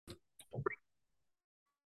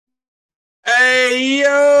Hey,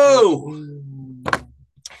 yo,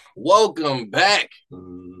 welcome back.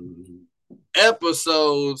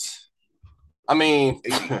 Episodes, I mean,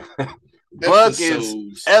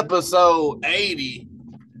 Bucketz, episode 80.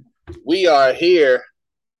 We are here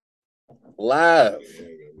live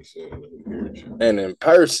and in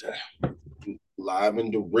person. Live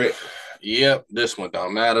and direct. Yep, this one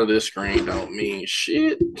don't matter. This screen don't mean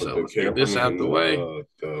shit. So let's get this out the way.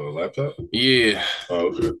 The laptop? Yeah.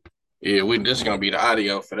 Oh, okay. Yeah, this is gonna be the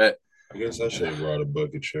audio for that. I guess I should have brought a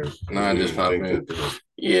bucket shirt. Nah, just pop in.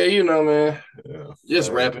 Yeah, you know, man. Yeah.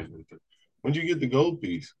 Just rapping. When'd you get the gold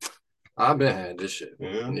piece? I've been had this shit.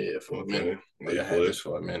 Yeah, For a minute. Yeah, I had this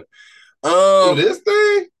for a minute. This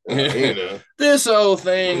thing? You know. This whole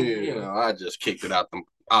thing, you know, I just kicked it off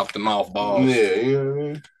the mothballs. Yeah, you know what I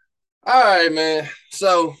mean? All right, man.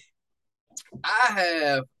 So I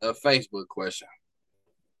have a Facebook question.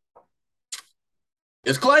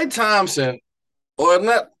 Is Klay Thompson, or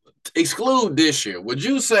not exclude this year, would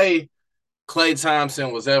you say Klay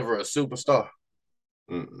Thompson was ever a superstar?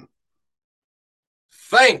 Mm-mm.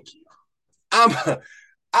 Thank you. I'm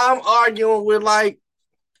arguing with like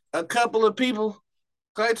a couple of people.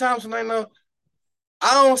 Klay Thompson ain't no.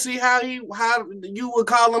 I don't see how you would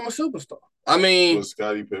call him a superstar. I mean, was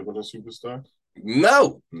Scottie Pippen a superstar?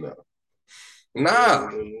 No. Nah.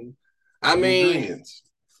 I mean,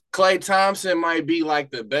 Klay Thompson might be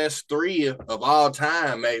like the best three of all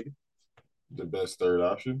time, maybe. The best third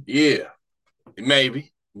option? Yeah,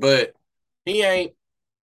 maybe. But he ain't.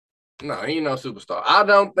 No, he ain't no superstar. I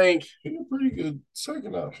don't think. He's a pretty good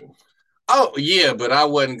second option. Oh, yeah, but I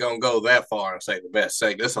wasn't going to go that far and say the best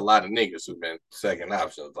second. There's a lot of niggas who've been second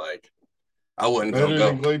options. Like, I wasn't going to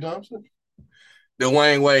go. Better than Klay Thompson?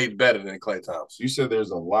 Dwayne Wade better than Klay Thompson. You said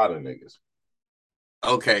there's a lot of niggas.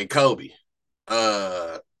 Okay, Kobe.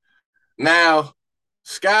 Now,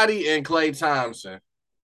 Scottie and Klay Thompson.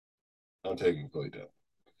 I'm taking Klay Thompson.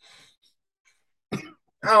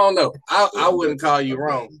 I don't know. I wouldn't call you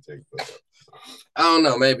wrong. I don't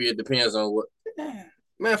know. Maybe it depends on what.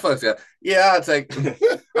 Man, fuck that. Yeah, I'll take.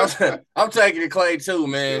 I'm taking Klay too,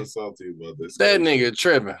 man. Still salty about this. That nigga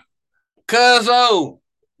tripping. Cuzzo,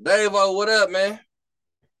 Dave-O, what up, man?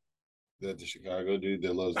 That the Chicago dude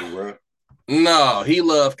that loves the run? No, he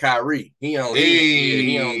love Kyrie. He on the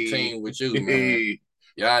team with you, man.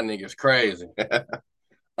 Y'all niggas crazy.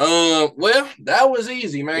 Well, that was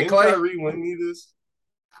easy, man. Didn't Kyrie win me this?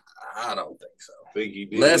 I don't think so. Think he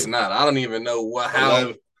did. Let's not. I don't even know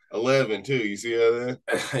how. 11 too. You see how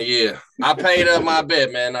that? Yeah. I paid up my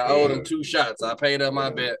bet, man. I owed him 2 shots. I paid up my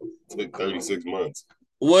bet. It took 36 months.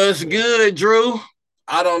 What's good, Drew?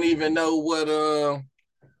 I don't even know what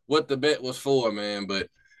the bet was for, man. But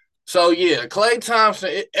so yeah, Klay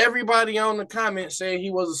Thompson, everybody on the comment said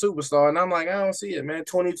he was a superstar. And I'm like, I don't see it, man.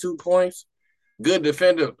 22 points, good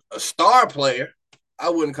defender, a star player. I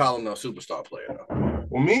wouldn't call him no superstar player, though.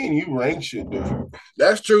 Well, me and you rank shit different.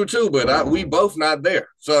 That's true too, but we both not there,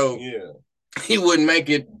 so yeah, he wouldn't make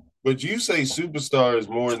it. But you say superstar is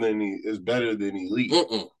better than elite.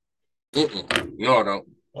 No, I don't.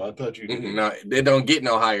 Oh, I thought you did. No, they don't get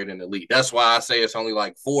no higher than elite. That's why I say it's only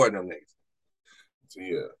like 4 of them niggas. So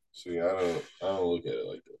yeah, see, I don't look at it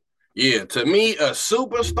like that. Yeah, to me, a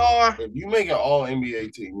superstar. If you make an All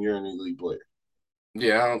NBA team, you're an elite player.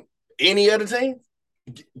 Yeah, any other team?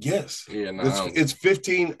 Yes. Yeah, no. It's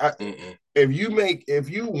 15. If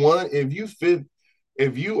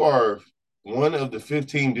you are one of the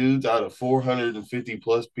 15 dudes out of 450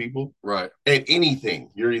 plus people, right? At anything,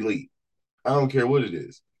 you're elite. I don't care what it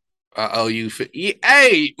is. I owe you.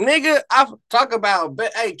 Hey, nigga, I talk about.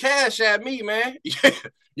 Hey, cash at me, man.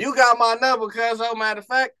 You got my number, cuz. Oh, matter of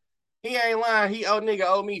fact, he ain't lying. He owe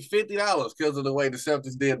me $50 because of the way the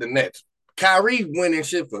Celtics did the Nets. Kyrie winning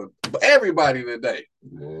shit for everybody today.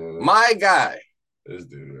 Yeah, my guy. This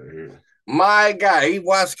dude right here. My guy. He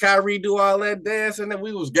watched Kyrie do all that dancing, and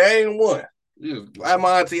we was game 1. We was at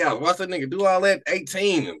my auntie house. Watch that nigga do all that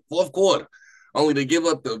 18 in 4th quarter, only to give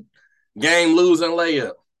up the game losing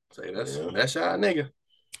layup. Say that's y'all nigga.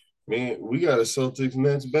 Man, we got a Celtics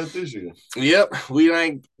Nets bet this year. Yep, we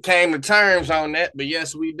ain't came to terms on that, but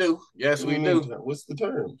yes, we do. Yes, we do. What's the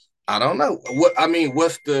terms? I don't know.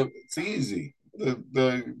 What's the? It's easy. The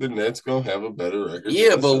Nets gonna have a better record.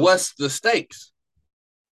 Yeah, but what's the stakes?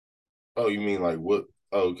 Oh, you mean like what?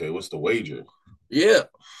 Oh, okay, what's the wager? Yeah.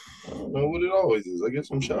 I don't know what it always is. I get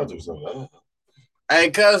some shots or something. I don't know. Hey,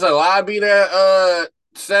 cuzzo, I'll be there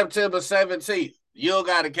September 17th. You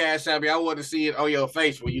got to cash out me. I want to see it on your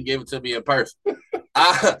face when you give it to me in person.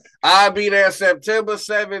 I'll be there September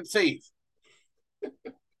 17th.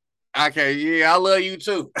 Okay, yeah, I love you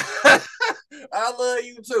too. I love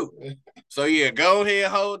you too. So yeah, go ahead,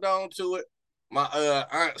 hold on to it. My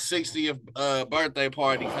aunt's 60th birthday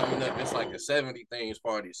party coming up. It's like a 70 things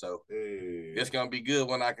party, so it's gonna be good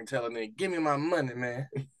when I can tell her, nigga, give me my money, man.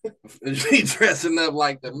 She dressing up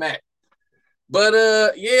like the Mac. But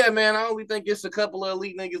yeah, man, I only think it's a couple of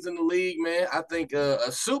elite niggas in the league, man. I think a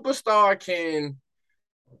superstar can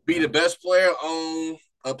be the best player on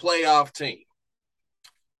a playoff team.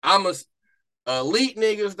 I'm a elite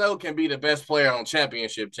niggas though can be the best player on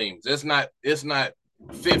championship teams. It's not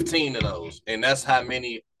 15 of those, and that's how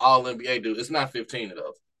many All NBA do. It's not 15 of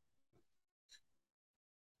those.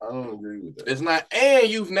 I don't agree with that. It's not, and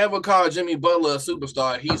you've never called Jimmy Butler a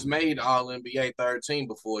superstar. He's made All NBA third team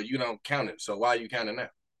before. You don't count it, so why are you counting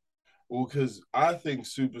that? Well, because I think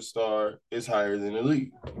superstar is higher than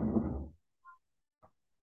elite.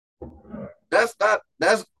 That's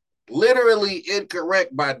literally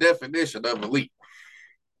incorrect by definition of elite.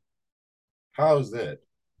 How is that?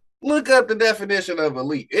 Look up the definition of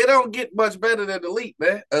elite. It don't get much better than elite,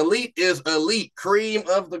 man. Elite is elite, cream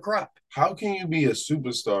of the crop. How can you be a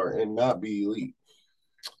superstar and not be elite?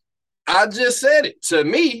 I just said it. To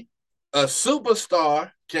me, a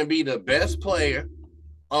superstar can be the best player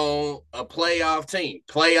on a playoff team,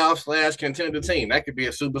 playoff / contender team. That could be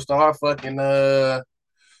a superstar. Fucking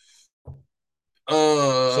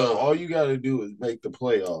So all you got to do is make the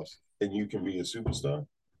playoffs, and you can be a superstar.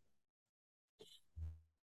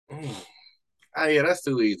 Oh yeah, that's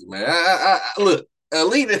too easy, man. Look,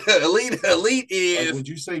 elite is. Like, would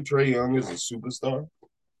you say Trae Young is a superstar?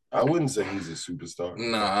 I wouldn't say he's a superstar.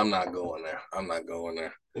 No, I'm not going there. I'm not going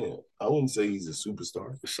there. Yeah, I wouldn't say he's a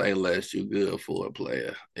superstar. Say less, you good for a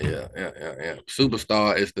player. Yeah.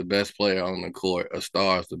 Superstar is the best player on the court. A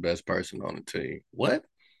star is the best person on the team. What?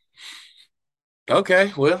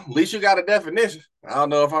 Okay, well, at least you got a definition. I don't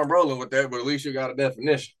know if I'm rolling with that, but at least you got a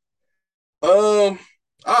definition.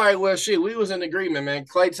 All right, well, shit, we was in agreement, man.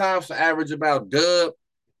 Klay Thompson averaged about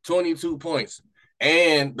 22 points.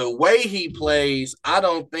 And the way he plays, I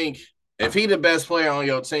don't think if he the best player on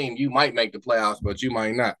your team, you might make the playoffs, but you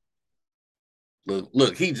might not.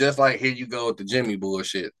 Look, he just like, here you go with the Jimmy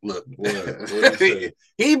bullshit. Look,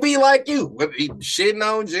 he be like you. He shitting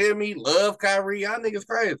on Jimmy, love Kyrie. Y'all niggas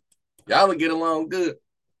crazy. Y'all would get along good.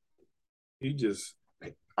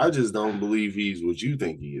 I just don't believe he's what you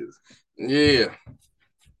think he is. Yeah.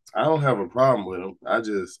 I don't have a problem with him.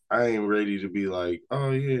 I ain't ready to be like,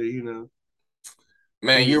 oh yeah, you know.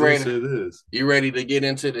 Man, you ready to get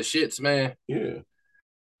into the shits, man? Yeah.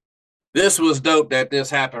 This was dope that this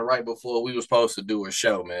happened right before we were supposed to do a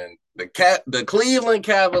show, man. The Cleveland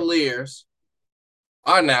Cavaliers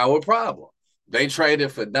are now a problem. They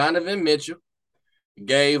traded for Donovan Mitchell,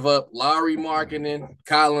 gave up Lauri Markkanen,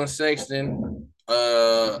 Colin Sexton,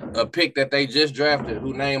 a pick that they just drafted,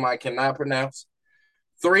 whose name I cannot pronounce,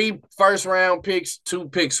 3 first-round picks, 2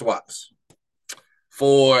 pick swaps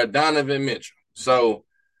for Donovan Mitchell. So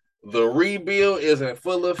the rebuild is in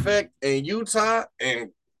full effect in Utah,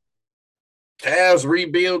 and Cavs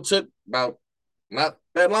rebuild took about not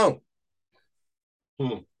that long.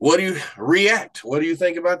 What do you react? What do you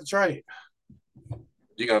think about the trade?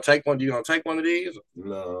 You gonna take one? You gonna take one of these?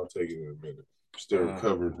 No, I'll take it in a minute. Still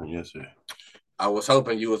recovering from yesterday. I was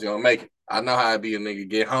hoping you was gonna make it. I know how it be a nigga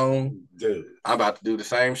get home. Dude. I'm about to do the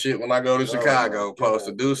same shit when I go to Chicago. Supposed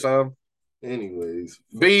to do something. Anyways.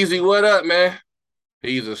 Beezy, what up, man?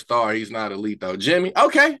 He's a star. He's not elite though. Jimmy,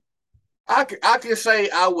 okay. I can say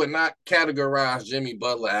I would not categorize Jimmy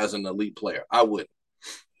Butler as an elite player. I wouldn't.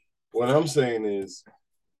 What I'm saying is,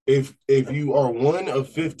 if you are one of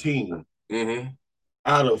 15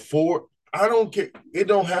 out of 4, I don't care. It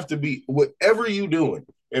don't have to be whatever you doing.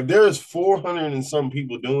 If there's 400 and some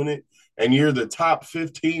people doing it, and you're the top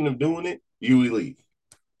 15 of doing it, you elite.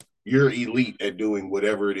 You're elite at doing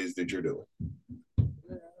whatever it is that you're doing.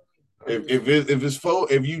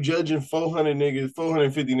 If you judging 400 niggas,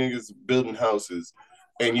 450 niggas building houses,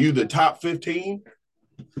 and you the top 15,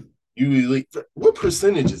 you elite. What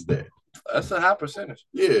percentage is that? That's a high percentage.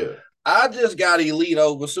 Yeah. I just got elite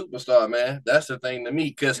over superstar, man. That's the thing to me.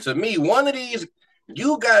 Because to me, one of these,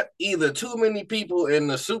 you got either too many people in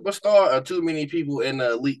the superstar or too many people in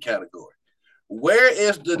the elite category. Where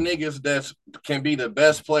is the niggas that can be the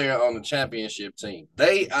best player on the championship team?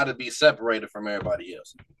 They ought to be separated from everybody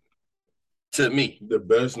else. To me. The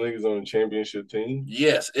best niggas on the championship team?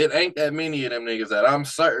 Yes. It ain't that many of them niggas that I'm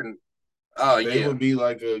certain. They would be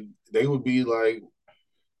like,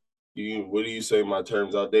 what do you say my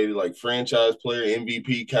terms outdated? Like franchise player,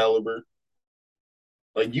 MVP caliber.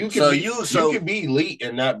 Like you can be elite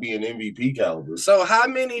and not be an MVP caliber. So how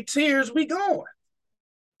many tiers we going?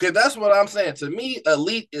 Because that's what I'm saying. To me,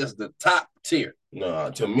 elite is the top tier.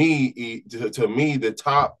 No, to me,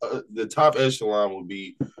 the top echelon would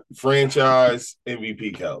be franchise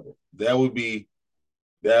MVP caliber. That would be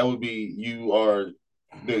you are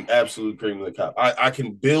the absolute cream of the crop. I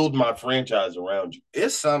can build my franchise around you.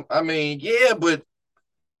 It's some. I mean, yeah, but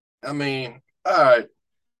I mean, all right.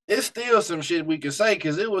 It's still some shit we could say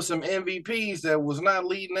because it was some MVPs that was not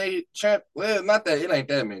leading a champ. Well, not that it ain't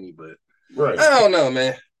that many, but right. I don't know,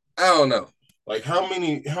 man. I don't know. Like how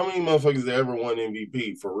many motherfuckers that ever won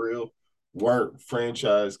MVP for real weren't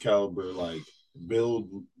franchise caliber, like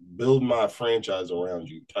build my franchise around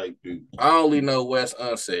you type dude. I only know Wes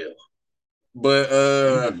Unseld. But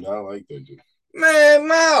you do not like that dude. Man,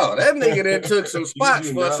 no, that nigga then took some spots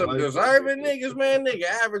for some deserving niggas, man. Nigga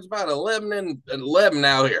averaged about 11 and 11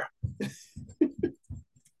 out here.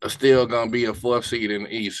 Still gonna be a 4th seed in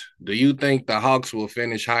the East. Do you think the Hawks will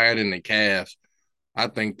finish higher than the Cavs? I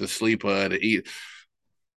think the sleeper of the East.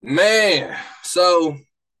 Man, so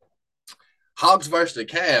Hawks versus the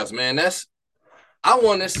Cavs, man. I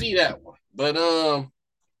want to see that one. But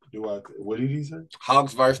what did he say?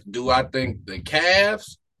 Hawks versus do I think the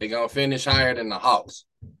Cavs they're gonna finish higher than the Hawks?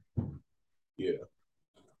 Yeah.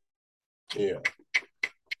 Yeah.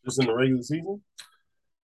 Just in the regular season?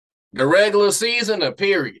 The regular season or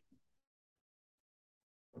period?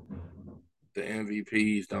 The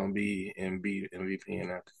MVPs don't be MVP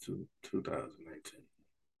after 2019.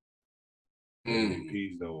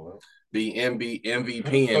 MVPs don't what? Be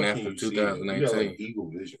MVP after 2019. You got like Eagle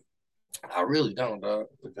vision. I really don't, dog.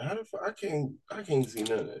 I can't see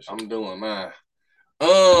none of that shit. I'm doing mine.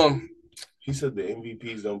 He said the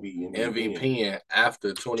MVPs don't be MVP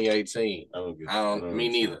after 2018. I don't get it. I don't me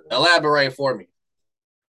neither. Elaborate for me.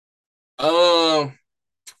 I'ma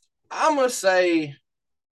say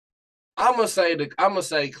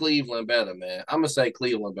Cleveland better, man. I'ma say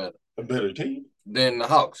Cleveland better. A better team than the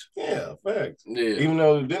Hawks. Yeah, facts. Yeah. Even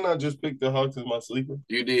though didn't I just pick the Hawks as my sleeper?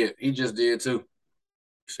 You did. He just did too.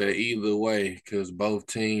 Said either way, because both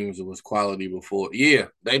teams was quality before. Yeah,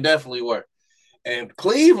 they definitely were. And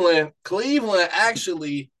Cleveland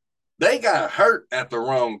actually, they got hurt at the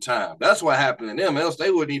wrong time. That's what happened to them. Else they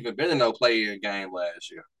wouldn't even been in no play-in game last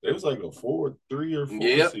year. It was like a 3 or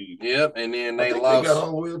 4 seed. Yep. And then they lost. They got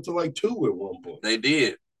all the way up to like 2 at one point. They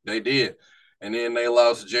did. And then they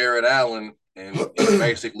lost Jared Allen and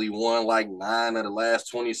basically won like 9 of the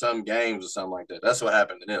last 20-something games or something like that. That's what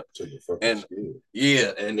happened to them. And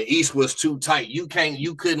yeah, and the East was too tight. You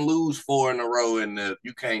couldn't lose 4 in a row, and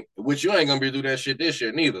which you ain't gonna be able to do that shit this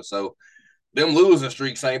year neither. So them losing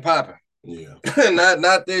streaks ain't popping. Yeah,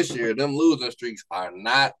 not this year. Them losing streaks are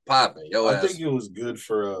not popping. I think it was good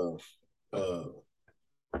for the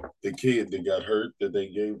kid that got hurt that they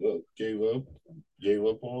gave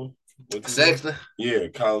up on. Sexton? Yeah,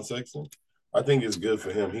 Colin Sexton. I think it's good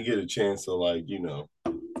for him. He get a chance to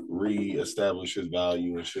reestablish his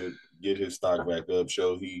value and shit, get his stock back up,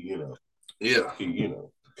 show because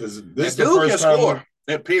this the first time score.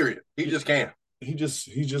 That period. He just can't.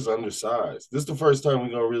 He's just undersized. This is the first time we're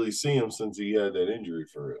gonna really see him since he had that injury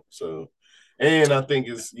for real. So, and I think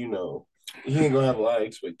it's he ain't gonna have a lot of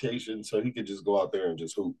expectations, so he could just go out there and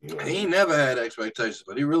just hoop. He never had expectations,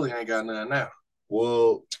 but he really ain't got none now.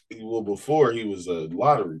 Well, before he was a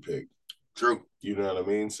lottery pick. True. You know what I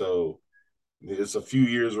mean? So it's a few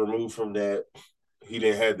years removed from that. He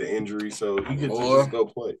didn't have the injury, so he could just go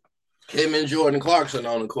play. Him and Jordan Clarkson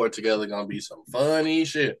on the court together gonna be some funny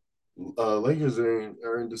shit. Lakers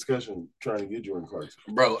are in discussion trying to get Jordan Clarkson.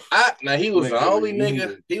 Bro, he was the only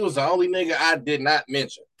nigga. He was the only nigga I did not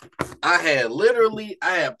mention. I had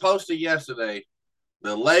posted yesterday.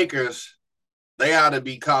 The Lakers, they ought to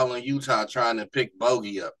be calling Utah trying to pick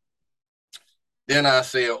Bogey up. Then I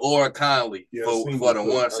said, or Conley for the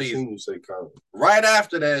one season. I seen you say Conley. Right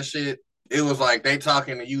after that shit, it was like they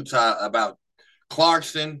talking to Utah about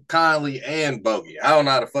Clarkson, Conley, and Bogey. I don't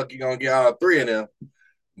know how the fuck you gonna get all 3 of them.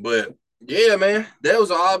 But yeah, man, those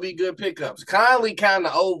will all be good pickups. Conley kind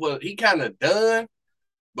of done,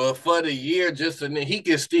 but for the year, he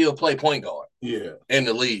can still play point guard. Yeah, in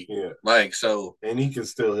the league. Yeah, and he can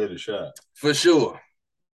still hit a shot for sure.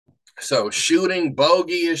 So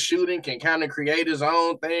Bogey is shooting, can kind of create his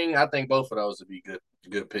own thing. I think both of those would be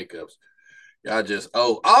good pickups.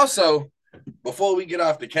 Y'all also before we get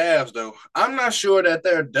off the Cavs though, I'm not sure that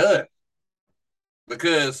they're done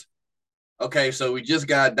because. Okay, so we just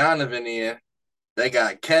got Donovan in. They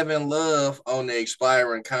got Kevin Love on the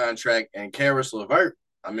expiring contract and Karis LeVert.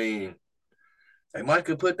 I mean, they might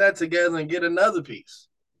could put that together and get another piece.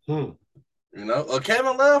 Kevin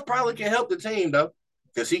Love probably can help the team though,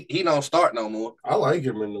 because he don't start no more. I like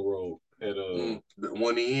him in the role at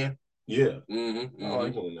one end. Yeah, I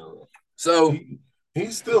like him in that role. So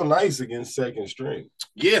he's still nice against second string.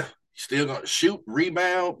 Yeah, still gonna shoot,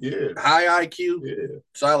 rebound, yeah, high IQ,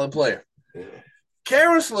 solid player. Yeah.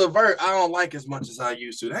 Karis LeVert, I don't like as much as I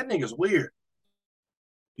used to. That nigga's weird.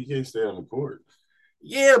 He can't stay on the court.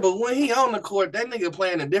 Yeah, but when he on the court, that nigga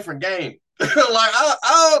playing a different game.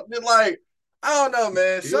 I don't know,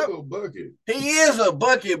 man. He's a bucket. He is a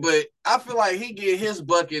bucket, but I feel like he get his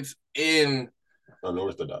buckets in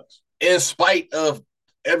unorthodox, in spite of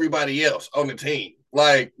everybody else on the team.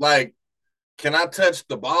 Like, can I touch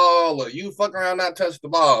the ball, or you fuck around not touch the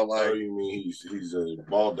ball? Like, oh, you mean he's a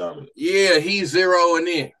ball dominant? Yeah, he's zeroing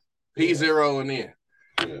in. He's zeroing in.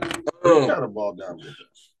 Yeah, he kind of ball dominant.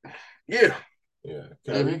 Yeah. Yeah,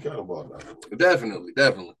 he kind of ball dominant. Definitely.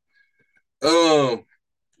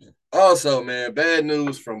 Also, man, bad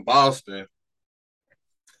news from Boston.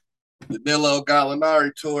 Danilo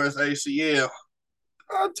Gallinari tore his ACL.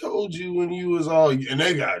 I told you when you was all, and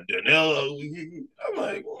they got Danilo. I'm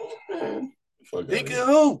like, man, he can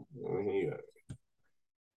hoop. Yeah.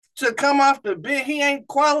 To come off the bench, he ain't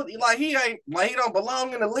quality. Like he don't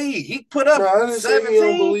belong in the league. He put up. I didn't 17. say he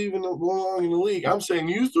don't believe in belong in the league. I'm saying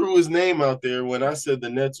you threw his name out there when I said the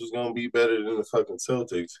Nets was gonna be better than the fucking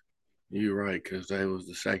Celtics. You're right, because they was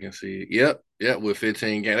the second seed. Yep, with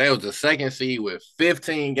 15 games. They was the second seed with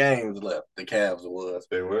 15 games left. The Cavs was.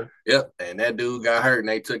 They were. Yep, and that dude got hurt, and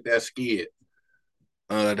they took that skid.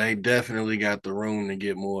 They definitely got the room to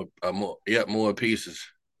get more pieces.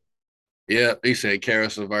 Yeah, he said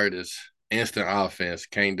Karis LeVert is instant offense,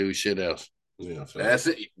 can't do shit else. Yeah, that's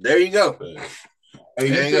it. There you go. Hey,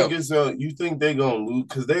 you think they gonna lose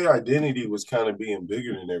because their identity was kind of being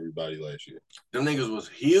bigger than everybody last year? Them niggas was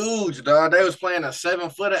huge, dog. They was playing a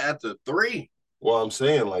 7-footer at the 3. Well, I'm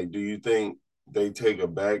saying, like, do you think they take a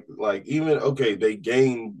back? Like, even they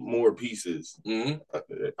gain more pieces,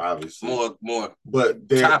 obviously more, but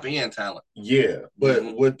top end talent. Yeah, but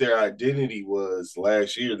what their identity was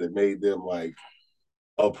last year that made them like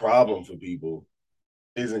a problem for people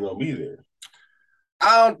isn't gonna be there.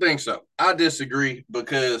 I don't think so. I disagree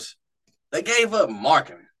because they gave up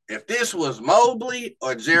marketing. If this was Mobley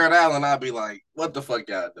or Jared Allen, I'd be like, what the fuck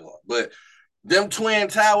y'all doing? But them twin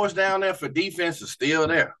towers down there for defense is still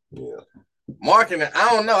there. Yeah. Marketing, I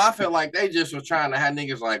don't know. I feel like they just was trying to have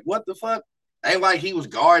niggas like, what the fuck? Ain't like he was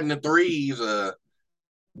guarding the threes, none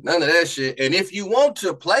of that shit. And if you want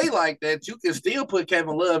to play like that, you can still put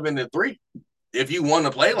Kevin Love in the 3. If you want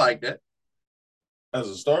to play like that. As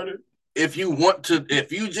a starter? If you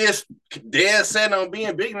just dead set on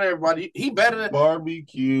being bigger than everybody, he better than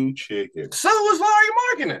barbecue chicken. So was Larry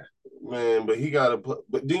Markkinen. Man, but he got to.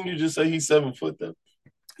 But didn't you just say he's 7 foot though?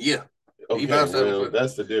 Yeah. Okay, well, 7 foot.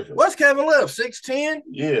 That's the difference. What's Kevin Love? 6'10"?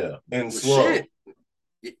 Yeah, and slow.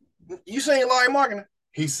 Shit. You saying Larry Markkinen?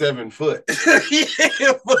 He's 7 foot.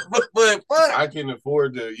 Yeah, but I can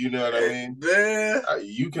afford to. You know what I mean? Yeah.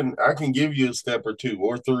 I can give you a step or 2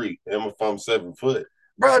 or 3, if I'm 7 foot.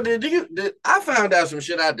 Bro, I found out some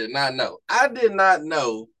shit I did not know. I did not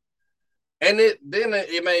know, and it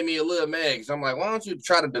made me a little mad because I'm like, why don't you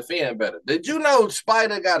try to defend better? Did you know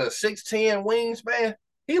Spider got a 6'10" wingspan?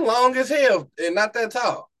 He long as hell and not that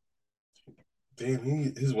tall. Damn,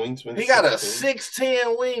 his wingspan. He got a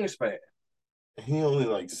 6'10" wingspan. He only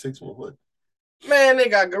like 6'1". Man, they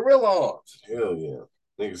got gorilla arms. Hell yeah.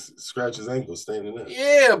 Niggas scratch his ankle standing up.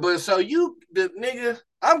 Yeah, but so nigga,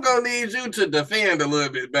 I'm gonna need you to defend a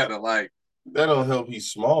little bit better. Like that don't help.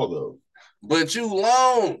 He's small though. But you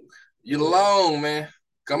long. You long, man.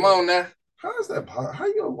 Come on now. How is that? How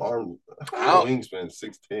your arm? How your wingspan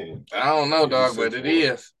 6'10"? I don't know, dog, but it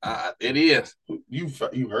is. It is. You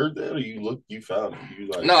heard that, or you found it? You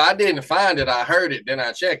like? No, I didn't find it. I heard it, then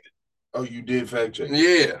I checked it. Oh, you did fact check?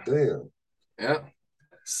 Yeah. Damn. Yeah.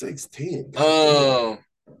 6'10".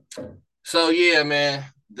 So yeah, man,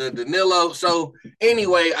 the Danilo. So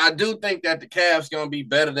anyway, I do think that the Cavs gonna be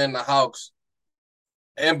better than the Hawks.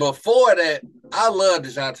 And before that, I love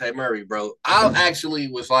DeJounte Murray, bro. I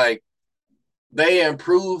actually was like, they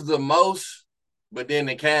improved the most, but then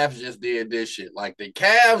the Cavs just did this shit. Like the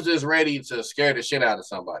Cavs is ready to scare the shit out of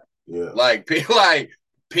somebody. Yeah. Like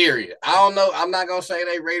period. I don't know. I'm not gonna say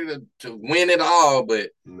they ready to win it all, but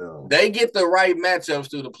no, they get the right matchups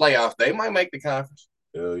through the playoffs. They might make the conference.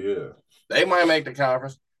 Hell yeah. They might make the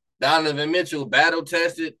conference. Donovan Mitchell battle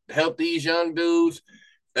tested, helped these young dudes.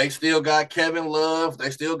 They still got Kevin Love. They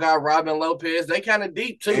still got Robin Lopez. They kind of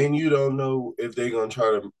deep too. And you don't know if they're gonna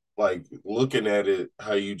try to like looking at it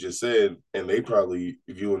how you just said, and they probably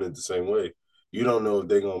viewing it the same way. You don't know if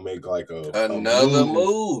they're gonna make like another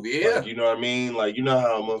move. Yeah. Like, you know what I mean? Like, you know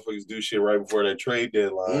how motherfuckers do shit right before that trade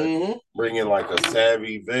deadline, bring in like a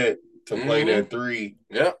savvy vet to play that three.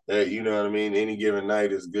 Yeah. That, you know what I mean? Any given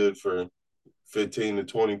night is good for 15 to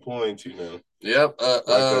 20 points, you know. Yep.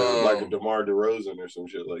 Like a DeMar DeRozan or some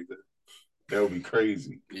shit like that. That would be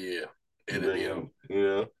crazy. Yeah. It'd be him, you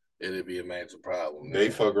know. It'd be a major problem. Man. They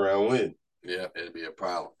fuck around with. Yeah, it'd be a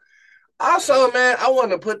problem. Also, man, I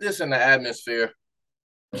want to put this in the atmosphere.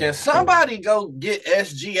 Can somebody go get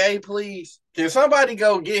SGA, please? Can somebody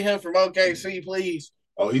go get him from OKC, please?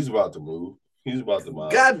 Oh, he's about to move. He's about to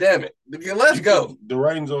move. God damn it. Let's go. The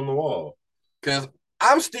writing's on the wall. Because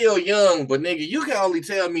I'm still young, but nigga, you can only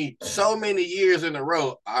tell me so many years in a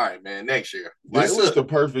row. All right, man, next year. This is the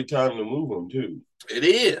perfect time to move him, too. It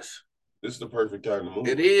is. This is the perfect time to move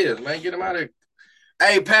him. It is, man. Get him out of here.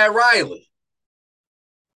 Hey, Pat Riley.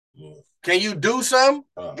 Yeah. Can you do something?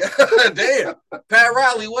 Damn. Pat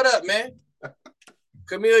Riley, what up, man?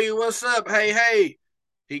 Camellia, what's up? Hey.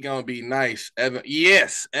 He gonna be nice.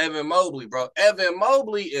 Evan Mobley, bro. Evan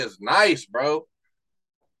Mobley is nice, bro.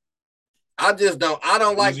 I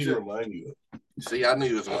don't like to remind you. See, I knew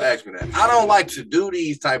you was gonna ask me that. I don't like to do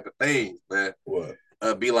these type of things, man. What?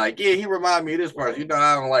 Be like, yeah, he remind me of this person. You know,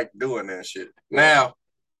 I don't like doing that shit. Now,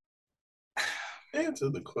 answer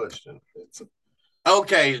the question.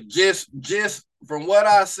 Okay, just from what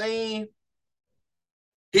I seen,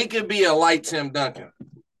 he could be a light Tim Duncan.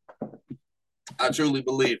 I truly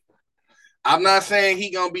believe it. I'm not saying he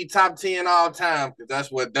gonna be top 10 all time because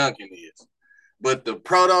that's what Duncan is. But the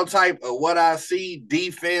prototype of what I see,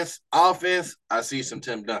 defense, offense, I see some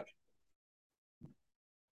Tim Duncan.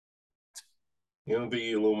 You don't think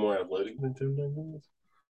he's a little more athletic than Tim Duncan is?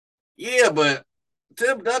 Yeah, but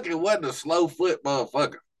Tim Duncan wasn't a slow foot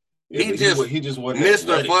motherfucker. Yeah, he just wasn't missed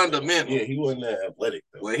the fundamental. Yeah, he wasn't that athletic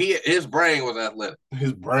though. Well, his brain was athletic.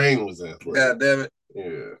 His brain was athletic. God damn it.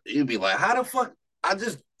 Yeah. You'd be like, how the fuck? I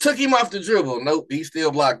just took him off the dribble. Nope, he still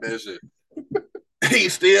blocked that shit.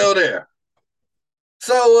 He's still there.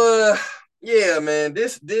 So yeah, man,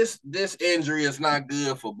 this injury is not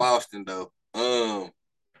good for Boston though.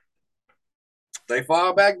 They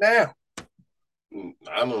fall back down.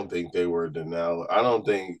 I don't think they were Denali. I don't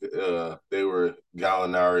think they were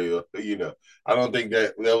Gallinari. You know, I don't think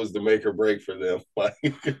that was the make or break for them. Like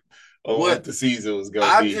what the season was going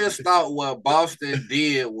to be. I just thought what Boston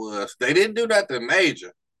did was they didn't do nothing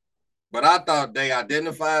major, but I thought they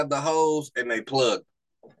identified the holes and they plugged.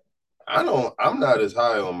 I'm not as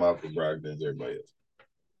high on Malcolm Brogdon as everybody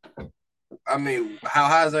else. I mean, how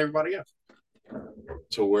high is everybody else?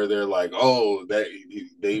 To where they're like, oh,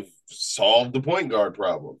 they've solved the point guard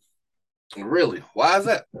problem. Really? Why is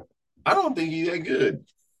that? I don't think he's that good.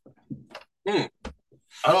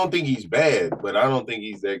 I don't think he's bad, but I don't think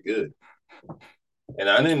he's that good. And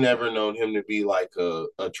I didn't ever known him to be like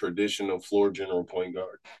a traditional floor general point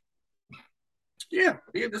guard. Yeah,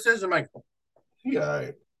 he a decision maker. Yeah, all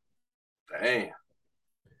right. Damn.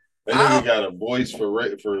 That nigga got a voice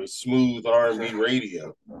for smooth R&B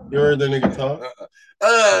radio. You heard that nigga talk?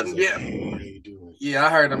 Yeah. Hey, how you doing? Yeah, I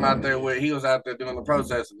heard him out there he was out there doing the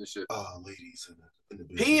processing and shit. Oh, ladies in the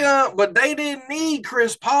business. But they didn't need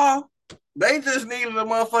Chris Paul. They just needed a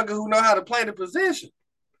motherfucker who know how to play the position.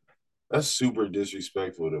 That's super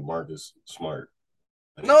disrespectful to Marcus Smart.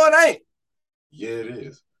 No, it ain't. Yeah, it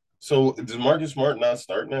is. So does Marcus Smart not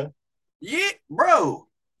start now? Yeah, bro.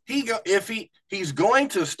 If he's going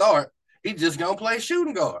to start, he's just gonna play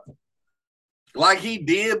shooting guard, like he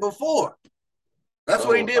did before. That's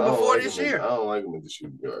what he did before this year. I don't like him as a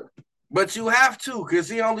shooting guard. But you have to, because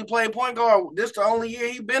he only played point guard. This is the only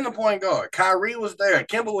year he been the point guard. Kyrie was there.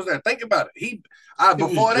 Kemba was there. Think about it.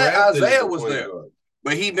 Before that, Isaiah was there. Guard.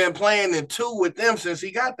 But he been playing in two with them since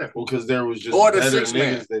he got there. Well, because there was just better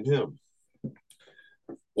niggas than him.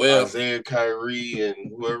 Well, Isaiah, Kyrie, and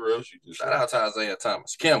whoever else you just shout out to Isaiah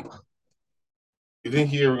Thomas. Kemba. You think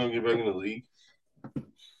he ever gonna get back in the league?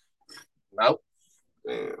 Nope.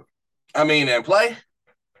 Damn. I mean, and play?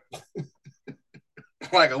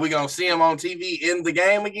 Like, are we gonna see him on TV in the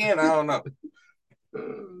game again? I don't know.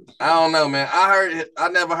 I don't know, man. I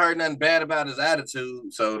never heard nothing bad about his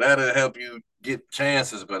attitude, so that'll help you get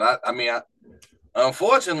chances. But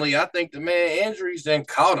unfortunately, I think the man injuries then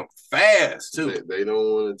caught him fast too. They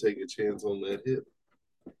don't want to take a chance on that hip.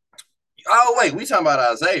 Oh wait, we talking about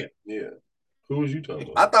Isaiah? Yeah. Who was you talking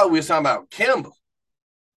about? I thought we was talking about Kemba.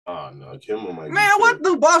 Oh no, Kemba might. Man, what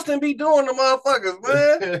do Boston be doing to motherfuckers,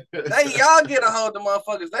 man? Y'all get a hold of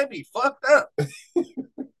motherfuckers, they be fucked up.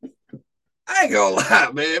 I ain't gonna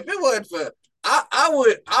lie, man. If it wasn't for,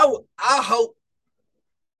 I hope.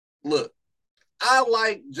 Look,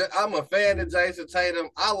 I'm a fan of Jason Tatum.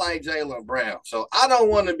 I like Jaylen Brown. So I don't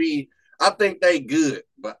want to be, I think they good,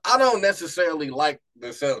 but I don't necessarily like the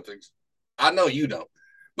Celtics. I know you don't,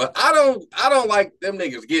 But I don't like them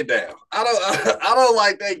niggas get down. I don't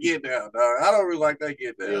like that get down, dog. I don't really like that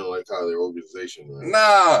get down. You don't like how their organization runs. Nah,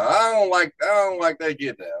 I don't like that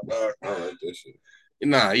get down, dog. I don't like that shit.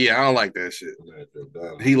 Nah, yeah, I don't like that shit.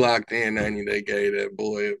 He locked in 90. They gave that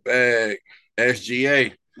boy a bag.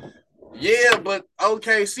 SGA. Yeah, but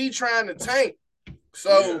OKC trying to tank.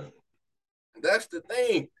 So that's the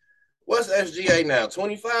thing. What's SGA now?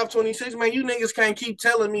 25, 26? Man, you niggas can't keep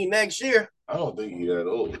telling me next year. I don't think he's that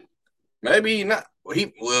old. Maybe he not.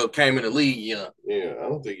 He came in the league young. Yeah, I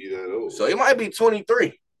don't think he's that old. So he might be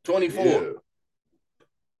 23, 24. Yeah.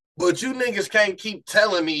 But you niggas can't keep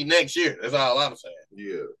telling me next year. That's all I'm saying.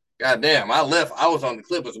 Yeah. Goddamn, I left. I was on the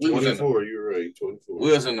Clippers. We 24, you're right. 24.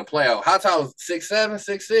 We was in the playoff. How tall was 6'7",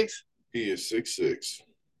 6'6"? He is 6'6".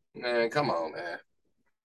 Man, come on, man.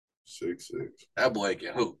 6'6". That boy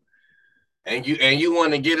can hoop. And you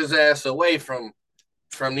want to get his ass away from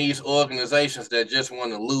these organizations that just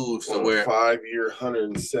want to lose to where 5-year,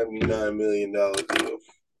 $179 million deal.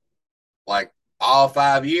 Like all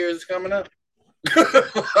 5 years is coming up.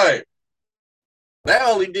 Like, they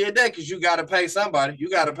only did that because you got to pay somebody. You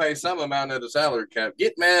got to pay some amount of the salary cap.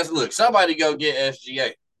 Look, somebody go get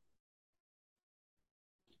SGA.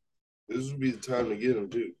 This would be the time to get him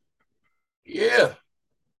too. Yeah.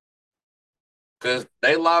 Because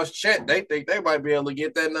they lost Chet. They think they might be able to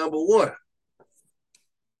get that number one.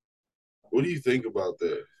 What do you think about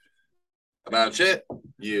that? About Chet?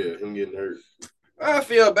 Yeah, him getting hurt. I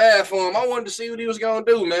feel bad for him. I wanted to see what he was going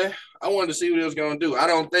to do, man. I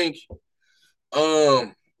don't think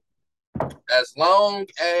as long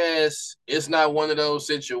as it's not one of those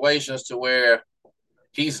situations to where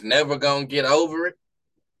he's never going to get over it,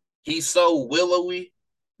 he's so willowy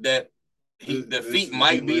that the feet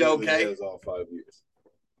might be okay. Has all 5 years.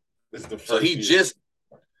 This is the first so he year. Just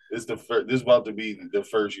this is about to be the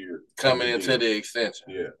first year coming into the extension.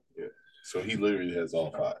 Yeah. So he literally has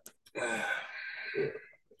all 5. Yeah.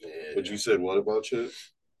 But you said what about Chet?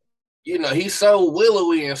 You know, he's so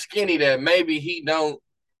willowy and skinny that maybe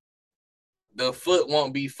the foot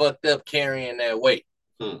won't be fucked up carrying that weight.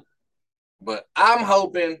 But I'm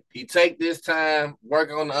hoping he take this time,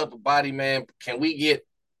 work on the upper body, man. Can we get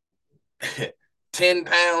 10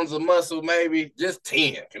 pounds of muscle, maybe? Just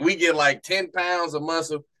 10. Can we get like 10 pounds of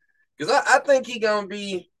muscle? Because I think he going to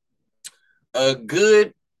be a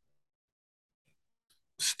good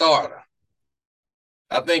starter.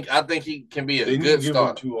 I think he can be a good starter.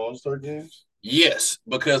 Him 2 All-Star games? Yes,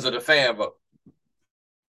 because of the fan vote.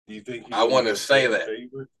 Do you think I want to say that?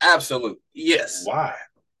 Favorite? Absolutely. Yes. Why?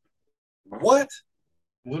 What?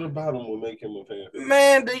 What about him would make him a fan favorite?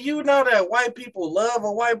 Man, do you know that white people love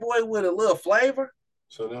a white boy with a little flavor?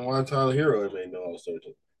 So then why Tyler Hero ain't made no All-Star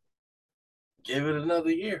team? Give it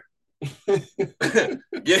another year.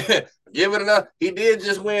 give it enough. He did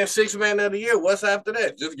just win 6th Man of the Year. What's after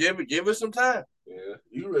that? Just give it some time. Yeah,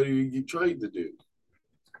 you ready to get trade the dude,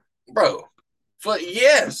 bro?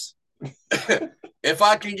 Yes. If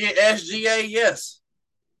I can get SGA, yes.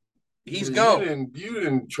 He's gone. You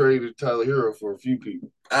didn't trade Tyler Hero for a few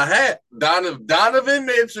people. I had Donovan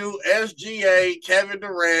Mitchell, SGA, Kevin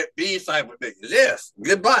Durant, these type of niggas. Yes.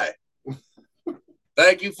 Goodbye.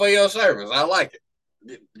 Thank you for your service. I like it.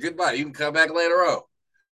 Goodbye. You can come back later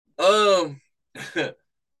on.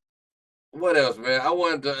 What else, man? I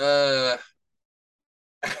wanted to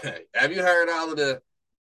have you heard all of the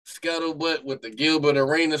scuttlebutt with the Gilbert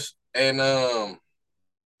Arenas and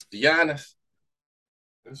Giannis?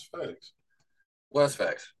 That's facts. What's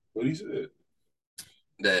facts? What he said.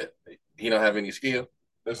 That he don't have any skill?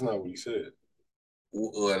 That's not what he said.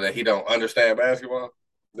 Or that he don't understand basketball?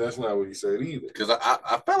 That's not what he said either. Because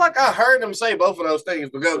I felt like I heard him say both of those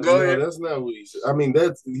things, but go ahead. That's not what he said. I mean,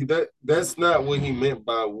 that's not what he meant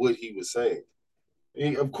by what he was saying.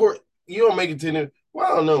 Of course, you don't make it to the. Well,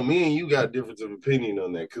 I don't know. Me and you got difference of opinion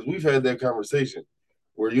on that because we've had that conversation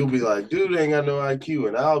where you'll be like, dude ain't got no IQ.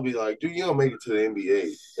 And I'll be like, dude, you don't make it to the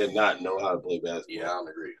NBA and not know how to play basketball. Yeah, I don't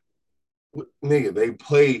agree. Nigga, they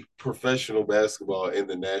play professional basketball in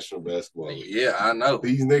the National Basketball League. Yeah, I know.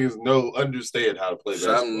 These niggas understand how to play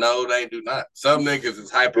basketball. Some know they do not. Some niggas is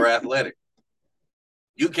hyper athletic.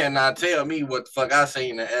 You cannot tell me what the fuck I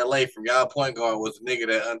seen in LA from y'all point guard was a nigga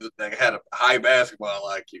that had a high basketball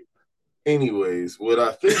IQ. Anyways, what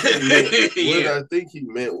I think he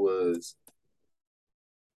meant was,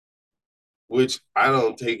 which I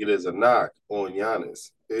don't take it as a knock on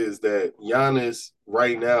Giannis, is that Giannis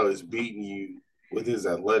right now is beating you with his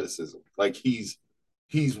athleticism. Like he's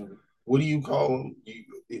what do you call him?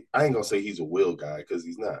 I ain't gonna say he's a will guy because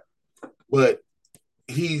he's not, but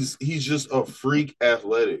he's just a freak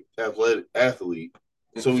athlete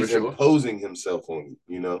So he's imposing himself on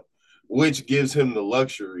you, which gives him the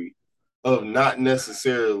luxury of not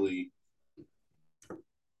necessarily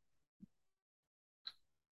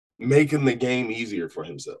making the game easier for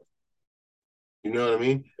himself. You know what I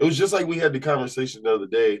mean? It was just like we had the conversation the other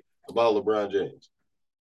day about LeBron James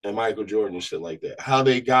and Michael Jordan and shit like that. How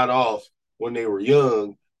they got off when they were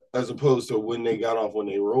young as opposed to when they got off when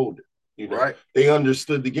they were older. Right. They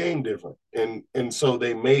understood the game different. And so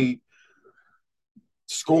they made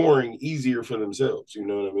scoring easier for themselves. You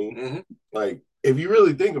know what I mean? Mm-hmm. Like, if you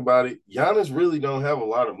really think about it, Giannis really don't have a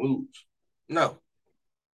lot of moves. No.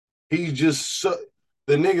 He's just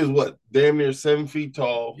the nigga's what? Damn near 7 feet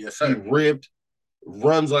tall. Yes, sir. He ripped,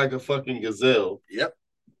 runs like a fucking gazelle. Yep.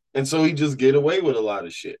 And so he just get away with a lot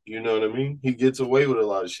of shit. You know what I mean? He gets away with a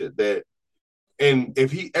lot of shit and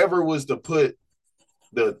if he ever was to put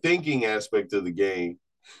the thinking aspect of the game,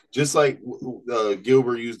 just like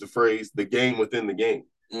Gilbert used the phrase, the game within the game.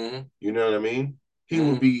 Mm-hmm. You know what I mean? He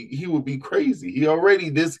would be crazy. He already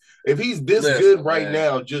if he's this good right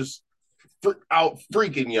now, just out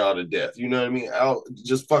freaking y'all to death. You know what I mean? Out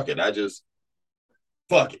just fuck it.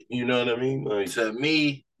 Fuck it. You know what I mean? Like, to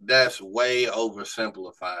me, that's way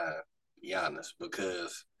oversimplifying Giannis,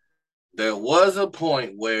 because there was a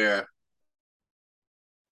point where,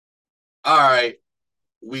 all right,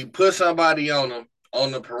 we put somebody on him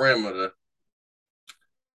on the perimeter,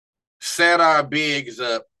 set our bigs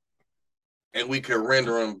up, and we could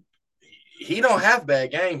render him. He don't have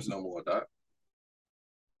bad games no more, dog.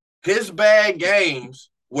 His bad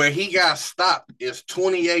games where he got stopped is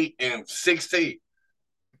 28 and 16.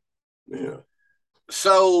 Yeah.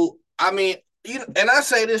 So, I mean, and I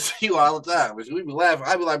say this to you all the time, which we be laughing.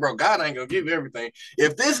 I be like, bro, God ain't gonna give you everything.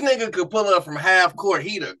 If this nigga could pull up from half court,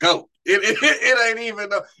 he'd a GOAT. It ain't even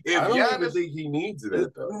though. I don't even think he needs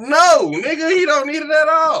that though. No, nigga, he don't need it at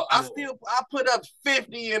all. I put up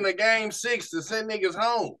 50 in the game 6 to send niggas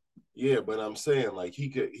home. Yeah, but I'm saying like he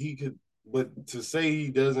could, but to say he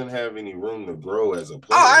doesn't have any room to grow as a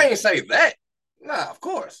player. Oh, I ain't say that. Nah, of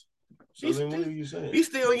course. So then what are you saying? He's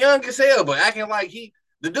still young as hell, but acting like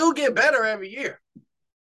the dude get better every year.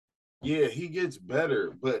 Yeah, he gets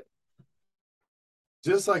better, but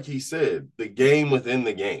just like he said, the game within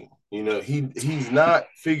the game. He's not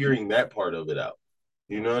figuring that part of it out.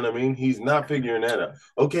 You know what I mean? He's not figuring that out.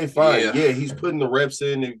 Okay, fine. Yeah, he's putting the reps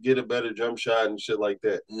in to get a better jump shot and shit like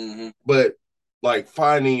that. Mm-hmm. But like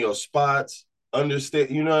finding your spots,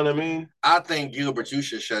 understand, you know what I mean? I think, Gilbert, you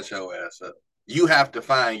should shut your ass up. You have to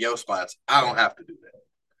find your spots. I don't have to do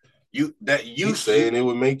that. You saying it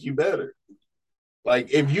would make you better.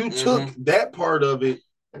 Like if you took that part of it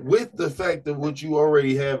with the fact that what you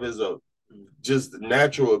already have is a just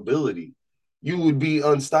natural ability, you would be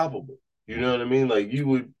unstoppable. You know what I mean? Like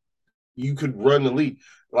you could run the league.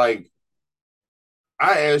 Like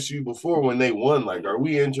I asked you before when they won, like, are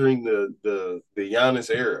we entering the Giannis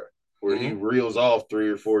era where he reels off 3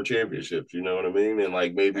 or 4 championships? You know what I mean? And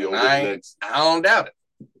like maybe over the next. I don't doubt it.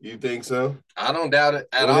 You think so? I don't doubt it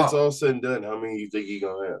at all. When it's all said and done, how many you think he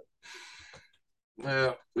gonna have?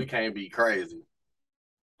 Well, we can't be crazy.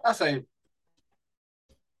 I say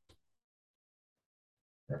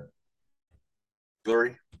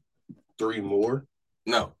 3. 3 more?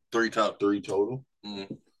 No, 3 total. 3 total?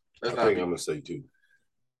 Mm-hmm. I think I'm gonna say 2.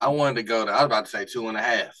 I wanted to go to. I was about to say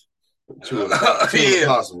 2.5. 2.5.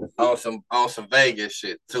 Possible. On some Vegas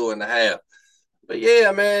shit, 2.5. But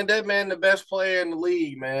yeah, man, that man the best player in the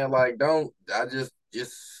league, man. Like,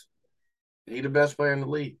 he the best player in the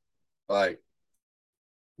league. Like,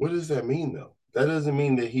 what does that mean though? That doesn't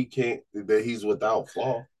mean that he's without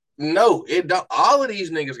flaw. No, it don't. All of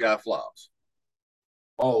these niggas got flaws.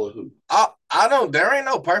 All of who? I don't. There ain't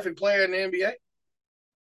no perfect player in the NBA.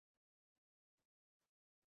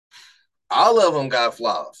 All of them got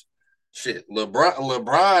flaws. Shit,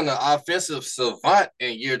 LeBron, the offensive savant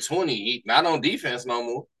in year 20, he not on defense no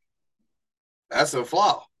more. That's a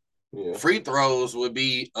flaw. Yeah. Free throws would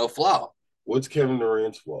be a flaw. What's Kevin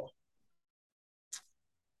Durant's flaw?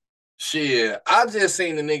 Shit, I just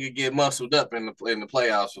seen the nigga get muscled up in the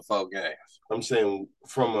playoffs for 4 games. I'm saying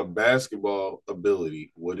from a basketball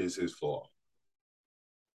ability, what is his flaw?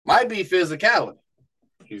 Might be physicality.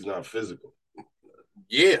 He's not physical.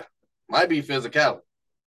 Yeah, might be physicality.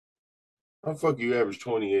 How the fuck you average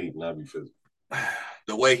 28 and not be physical?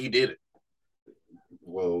 The way he did it.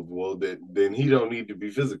 Well, then he don't need to be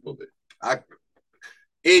physical then.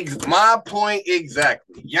 My point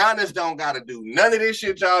exactly. Giannis don't got to do none of this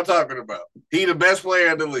shit y'all talking about. He the best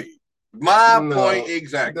player in the league. My point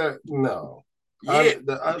exactly. No. Yeah,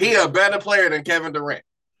 he a better player than Kevin Durant.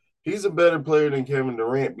 He's a better player than Kevin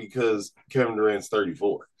Durant because Kevin Durant's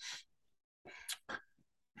 34.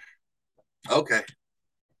 Okay.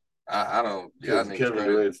 I don't. Because Kevin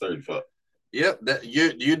Durant's 35. Yep. That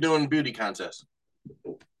you're doing beauty contest.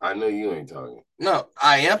 I know you ain't talking. No,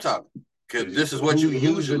 I am talking. Because this is what you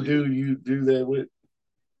usually do. You do that with?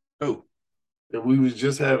 Who? If we was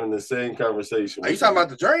just having the same conversation. Are you talking about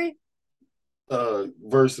the Dream?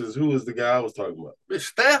 Versus who was the guy I was talking about? It's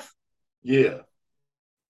Steph. Yeah.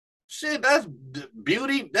 Shit, that's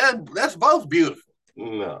beauty. That's both beautiful.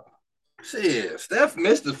 No. Shit, Steph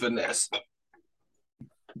missed the finesse.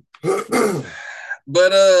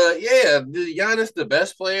 But yeah, Giannis the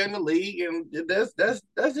best player in the league, and that's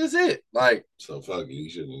just it. Like, so fuck it,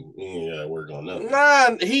 he ain't gotta work on nothing.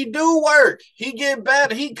 Nah, he do work. He get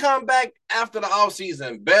better. He come back after the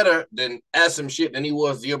offseason better than at some shit than he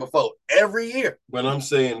was the year before. Every year. But I'm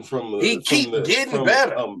saying he keep getting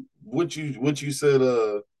better. What you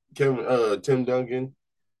said, Kevin Tim Duncan.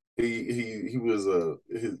 He was that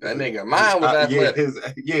nigga mind was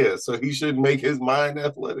athletic. Yeah, so he should make his mind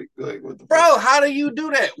athletic. Like, what the bro? fuck? How do you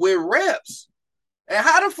do that with reps? And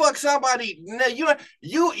how the fuck somebody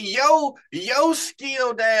your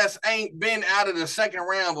skilled ass ain't been out of the second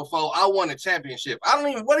round before I won a championship? I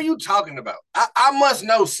don't even. What are you talking about? I must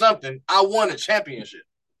know something. I won a championship.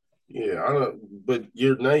 Yeah, I don't. But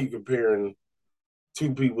you're comparing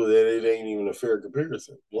two people that it ain't even a fair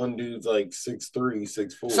comparison. One dude's like 6'3",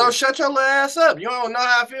 6'4". So shut your little ass up. You don't know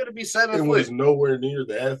how I feel to be 7 foot. It was nowhere near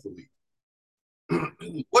the athlete.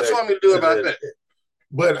 What you want me to do about that?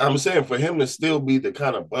 But I'm saying for him to still be the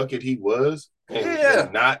kind of bucket he was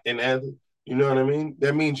and not an athlete, you know what I mean?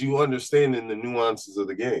 That means you understanding the nuances of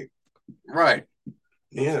the game. Right.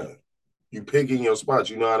 Yeah. You picking your spots.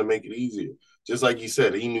 You know how to make it easier. Just like you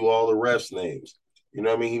said, he knew all the refs' names. You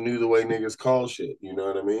know what I mean? He knew the way niggas call shit. You know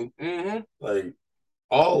what I mean? Mm-hmm. Like,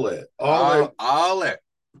 all that. All that.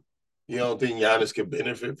 You don't think Giannis could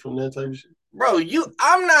benefit from that type of shit? Bro,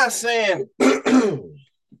 I'm not saying when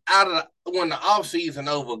the offseason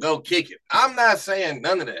over, go kick it. I'm not saying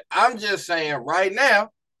none of that. I'm just saying right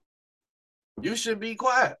now, you should be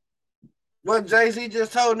quiet. What Jay-Z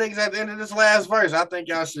just told niggas at the end of this last verse, I think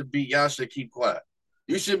y'all should keep quiet.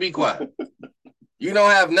 You should be quiet. You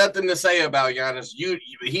don't have nothing to say about Giannis.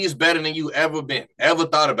 He's better than you ever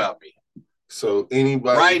thought about me. So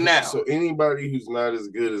anybody right now. So anybody who's not as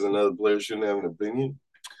good as another player shouldn't have an opinion?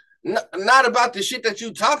 Not about the shit that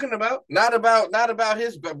you talking about. Not about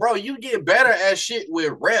his, but bro, you get better at shit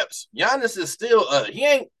with reps. Giannis is still he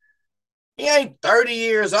ain't 30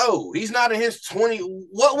 years old. He's not in his 20.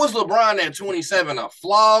 What was LeBron at 27? A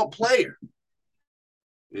flawed player.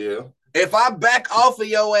 Yeah. If I back off of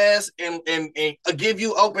your ass and give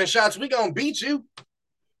you open shots, we gonna beat you.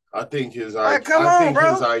 I think his his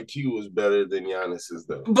IQ is better than Giannis's,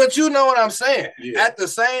 though. But you know what I'm saying. Yeah. At the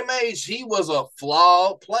same age, he was a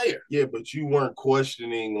flawed player. Yeah, but you weren't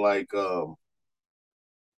questioning you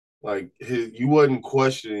wasn't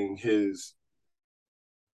questioning his,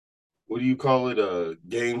 what do you call it?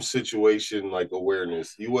 Game situation like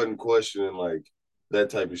awareness. You wasn't questioning like that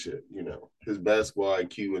type of shit. You know, his basketball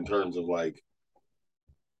IQ in terms of like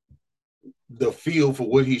the feel for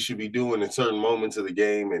what he should be doing in certain moments of the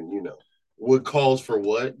game, and you know what calls for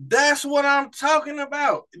what. That's what I'm talking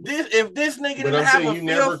about. If this nigga didn't have a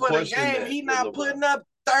feel for the game, he not putting up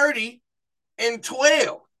 30 and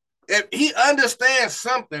 12. If he understands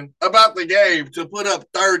something about the game to put up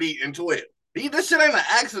 30 and 12, this shit ain't an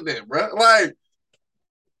accident, bro. Like,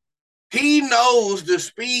 he knows the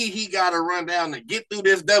speed he got to run down to get through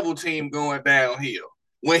this double team going downhill.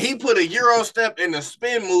 When he put a Euro step in the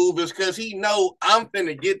spin move, is because he know I'm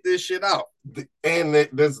finna get this shit out. And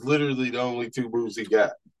that's literally the only two moves he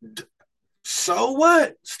got. So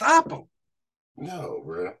what? Stop him. No,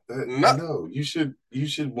 bro. No, you should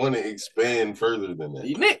want to expand further than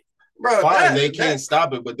that. Bro, fine, they can't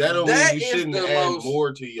stop it, but that don't mean you shouldn't add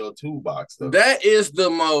more to your toolbox, though. That is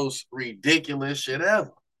the most ridiculous shit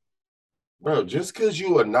ever. Bro, just because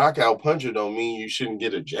you a knockout puncher don't mean you shouldn't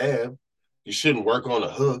get a jab. You shouldn't work on a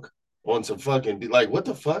hook on some fucking, like, what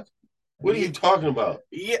the fuck? What are you talking about?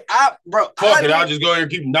 Yeah, I'll just go here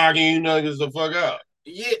and keep knocking you niggas the fuck out.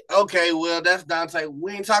 Yeah, okay, well, that's Dante.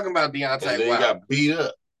 We ain't talking about Deontay. And then he got beat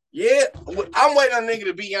up. Yeah, I'm waiting on a nigga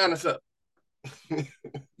to beat Giannis up.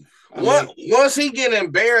 Once he get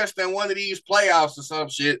embarrassed in one of these playoffs or some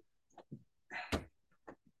shit.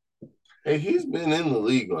 Hey, he's been in the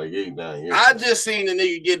league like 8-9 years. I just seen the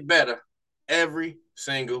nigga get better every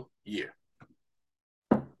single year.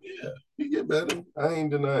 Yeah, he get better. I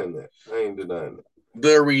ain't denying that.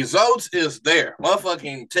 The results is there.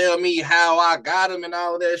 Motherfucking tell me how I got him and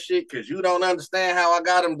all of that shit because you don't understand how I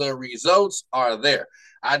got him. The results are there.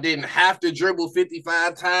 I didn't have to dribble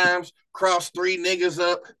 55 times, cross 3 niggas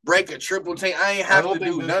up, break a triple team. I ain't have to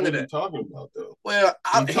do none of that. Talking about though. Well,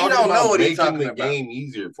 he don't know what he's talking about. Making the game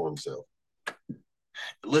easier for himself.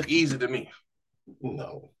 Look easy to me.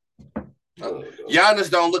 No. Giannis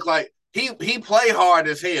don't look like he play hard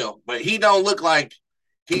as hell, but he don't look like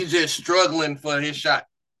he's just struggling for his shot.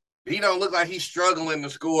 He don't look like he's struggling to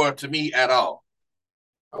score to me at all.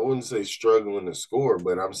 I wouldn't say struggling to score,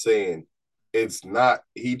 but I'm saying it's not.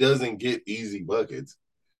 He doesn't get easy buckets.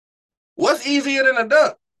 What's easier than a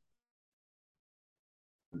dunk?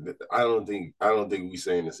 I don't think we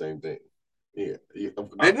saying the same thing. Yeah. Did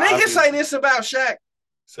niggas say this about Shaq?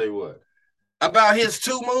 Say what? About his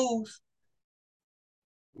 2 moves?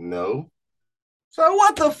 No. So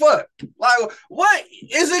what the fuck? Like, what?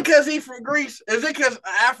 Is it because he's from Greece? Is it because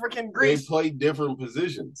African Greece? They play different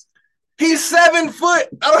positions. He's 7 foot.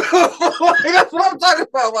 That's what I'm talking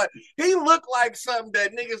about. Like, he looked like something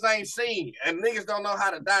that niggas ain't seen, and niggas don't know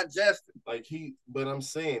how to digest it. But I'm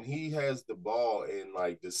saying he has the ball in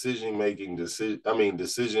like decision making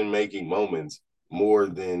moments more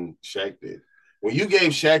than Shaq did. When you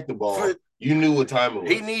gave Shaq the ball, you knew what time it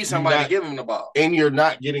was. He needs somebody to give him the ball, and you're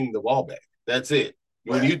not getting the ball back. That's it.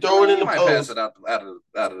 When you throw it in the post, pass it out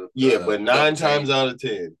of but 9 times out of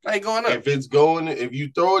 10, ain't going up. If you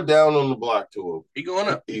throw it down on the block to him, he's going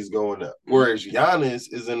up. He's going up. Mm-hmm. Whereas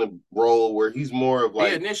Giannis is in a role where he's more of like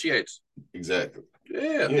he initiates. Exactly.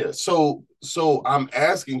 Yeah. So I'm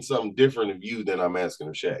asking something different of you than I'm asking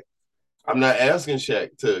of Shaq. I'm not asking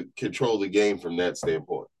Shaq to control the game from that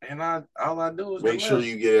standpoint. And all I do is make sure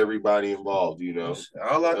you get everybody involved. You know,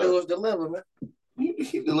 all I do is deliver, man.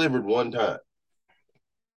 He delivered one time.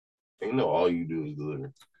 You know, all you do is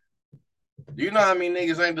deliver. You know how many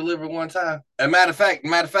niggas ain't delivered one time? And matter of fact,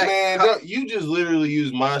 man, you just literally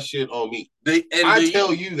use my shit on me. I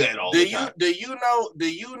tell you that all the time. Do you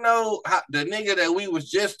know how the nigga that we was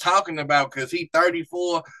just talking about? Because he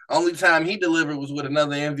 34. Only time he delivered was with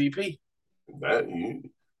another MVP. That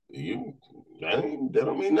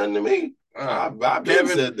don't mean nothing to me. I've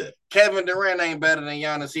said that. Kevin Durant ain't better than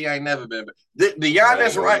Giannis. He ain't never been. The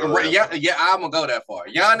Giannis yeah, I'm gonna go that far.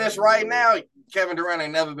 Giannis right now, Kevin Durant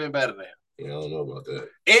ain't never been better than him. Yeah, I don't know about that.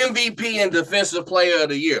 MVP and Defensive Player of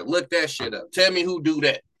the Year. Look that shit up. Tell me who do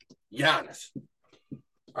that. Giannis.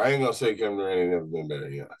 I ain't gonna say Kevin Durant ain't never been better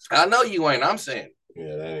than Giannis. I know you ain't. I'm saying.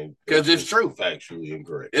 Yeah, that ain't because it's true. Factually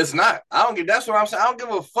incorrect. It's not. That's what I'm saying. I don't give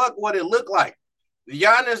a fuck what it looked like.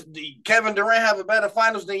 Kevin Durant have a better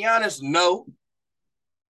finals than Giannis? No.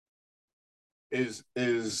 Is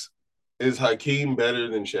Hakeem better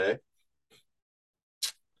than Shaq?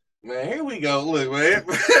 Man, here we go. Look, man.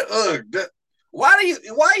 Look, why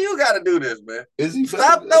you got to do this, man? Is he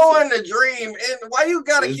stop throwing the dream? And why you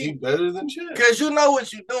got to keep? Is he better than Shaq? Because you know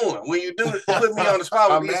what you're doing when you do it. Put me on the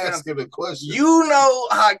spot. I'm asking a question. You know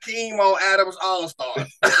Hakeem on Adams All Star.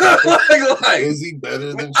 Is he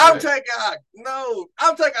better than Shaq?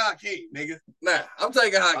 I'm taking Hakeem, nigga. Nah, I'm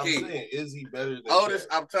taking Hakeem. I'm saying, is he better than Otis?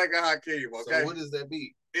 Shaq? I'm taking Hakeem. Okay. So what does that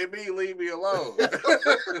mean? It mean leave me alone.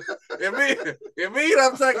 it mean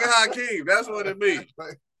I'm taking Hakeem. That's what it means.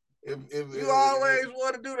 If you always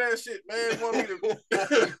want to do that shit, man. Want me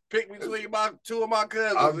to pick between two of my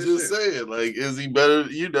cousins. I'm just saying, like, is he better?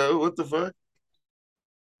 You know, what the fuck?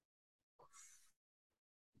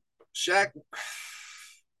 Shaq.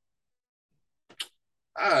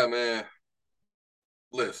 Man.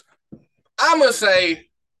 Listen, I'm going to say,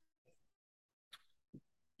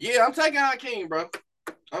 yeah, I'm taking Hakeem, bro.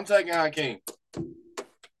 I'm taking Hakeem.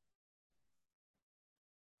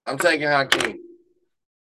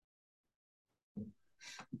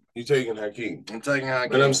 You taking Hakeem? I'm taking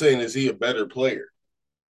Hakeem. But I'm saying, is he a better player?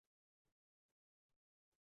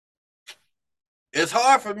 It's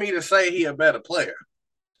hard for me to say he a better player.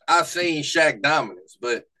 I've seen Shaq dominance,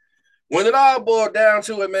 but when it all boiled down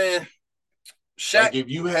to it, man, Shaq. Like if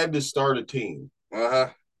you had to start a team,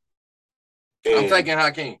 I'm taking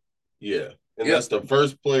Hakeem. Yeah, and that's the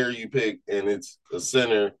first player you pick, and it's a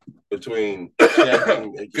center between Shaq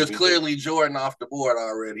and because clearly Jordan off the board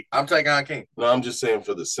already. I'm taking Hakeem. No, I'm just saying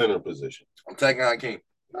for the center position. I'm taking Hakeem.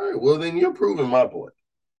 All right, well then you're proving my point.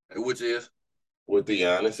 Which is with the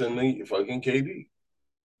Giannis and the fucking KD.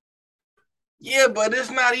 Yeah, but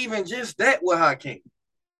it's not even just that with Hakeem.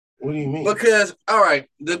 What do you mean? Because, all right,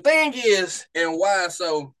 the thing is, and why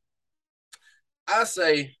so I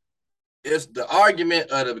say it's the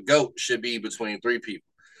argument of the GOAT should be between 3 people.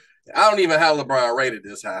 I don't even have LeBron rated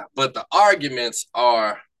this high, but the arguments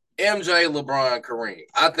are MJ, LeBron, Kareem.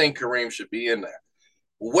 I think Kareem should be in there.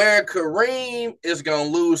 Where Kareem is going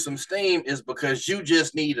to lose some steam is because you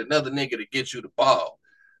just need another nigga to get you the ball.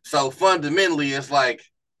 So fundamentally, it's like,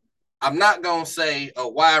 I'm not going to say a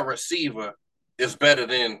wide receiver is better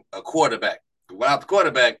than a quarterback. Without the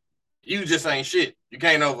quarterback, you just ain't shit. You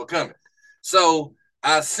can't overcome it. So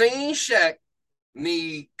I seen Shaq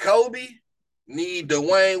need Kobe, need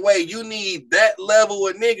Dwayne Wade. You need that level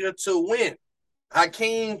of nigga to win.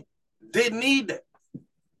 Hakeem didn't need that.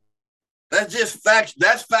 That's just fact.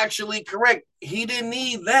 That's factually correct. He didn't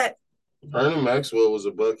need that. Vernon Maxwell was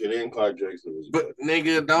a bucket and Clyde Drexler was a bucket. But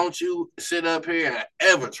nigga, don't you sit up here and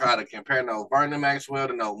ever try to compare no Vernon Maxwell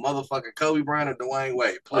to no motherfucking Kobe Bryant or Dwayne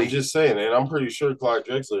Wade, please. I'm just saying, and I'm pretty sure Clyde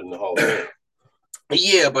Drexler in the Hall of Fame.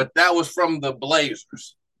 Yeah, but that was from the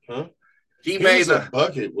Blazers. Huh? He made a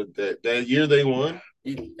bucket with that year they won.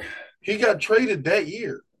 He got traded that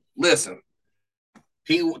year. Listen,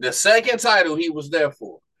 the second title he was there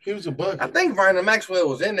for. He was a bucket. I think Vernon Maxwell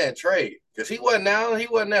was in that trade because he wasn't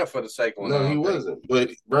there for the second one. No, he wasn't. But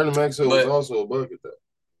Vernon Maxwell was also a bucket though.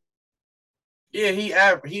 Yeah,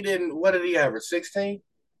 he didn't. What did he average? 16.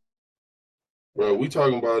 Bro, we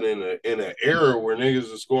talking about in an era where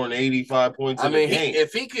niggas are scoring 85 points in a game.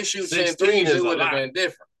 If he could shoot 10 threes, it would have been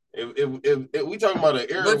different. If we talking about an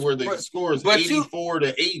era where the score is 84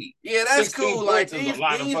 to 80. Yeah, that's cool. Like these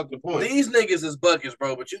niggas is buckets,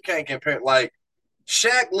 bro. But you can't compare. Like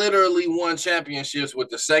Shaq literally won championships with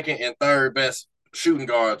the second and third best shooting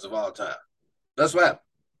guards of all time. That's what happened.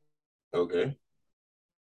 Okay.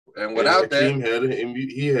 And without that,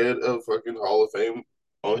 he had a fucking Hall of Fame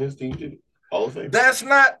on his team too. Hall of Fame. That's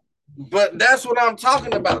what I'm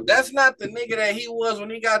talking about. That's not the nigga that he was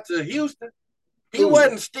when he got to Houston. He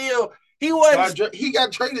got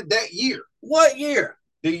traded that year. What year?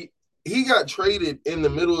 He got traded in the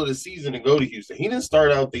middle of the season to go to Houston. He didn't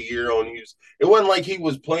start out the year on Houston. It wasn't like he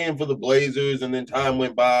was playing for the Blazers and then time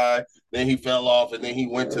went by, then he fell off and then he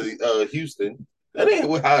went to Houston. That ain't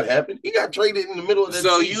how it happened. He got traded in the middle of that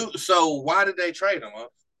season. So why did they trade him? Huh?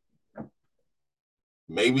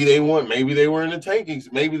 Maybe they were in the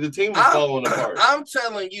tankings. Maybe the team was falling apart. I'm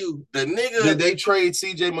telling you, the nigga. Did they trade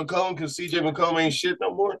CJ McCollum because CJ McCollum ain't shit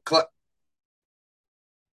no more?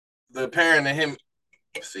 The parent of him.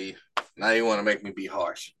 See, now you want to make me be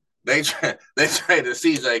harsh. They traded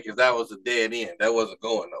CJ because that was a dead end. That wasn't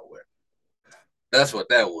going nowhere. That's what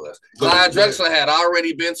that was. Clyde Drexler had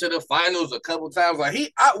already been to the finals a couple times.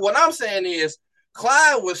 Like what I'm saying is,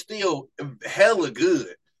 Clyde was still hella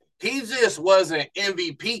good. He just wasn't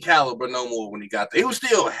MVP caliber no more when he got there. He was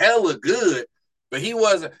still hella good, but he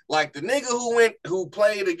wasn't like the nigga who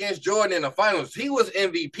played against Jordan in the finals. He was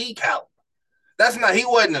MVP caliber. He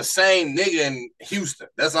wasn't the same nigga in Houston.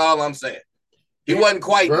 That's all I'm saying. He wasn't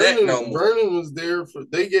quite that no more. Vernon was there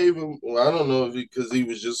they gave him, well, I don't know because he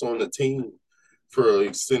was just on the team for an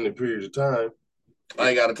extended period of time. I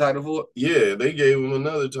ain't got a title for it? Yeah, they gave him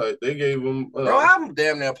another title. They gave him bro, I'm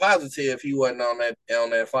damn near positive he wasn't on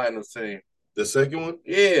that finals team. The second one?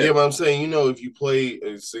 Yeah. Yeah, but I'm saying, if you play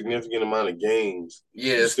a significant amount of games,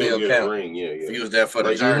 you still get a ring. Yeah. If you was there for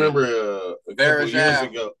the journey. You remember a couple years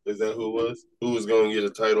ago, is that who it was? Who was going to get a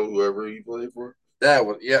title, whoever he played for? That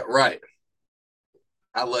was, yeah, right.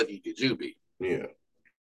 How lucky could you be? Yeah.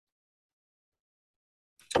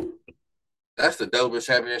 That's the dopest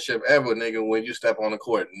championship ever, nigga, when you step on the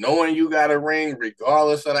court. Knowing you got a ring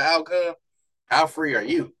regardless of the outcome, how free are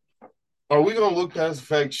you? Are we going to look past the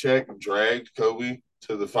fact Shaq dragged Kobe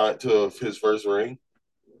to his first ring?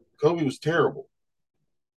 Kobe was terrible.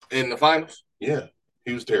 In the finals? Yeah,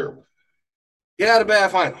 he was terrible. He had a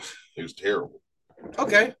bad finals. He was terrible.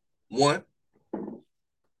 Okay, one.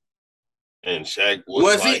 And Shaq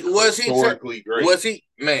was historically great. Was he,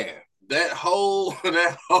 man, that whole time,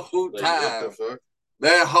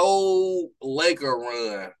 that whole Laker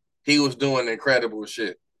run, he was doing incredible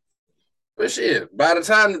shit. But shit, by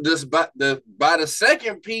the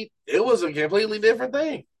second peak, it was a completely different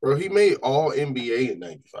thing. Bro, he made all NBA in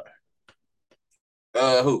 95.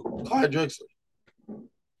 Who? Clyde Drexler.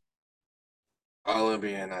 All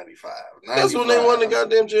NBA in 95. That's when they won the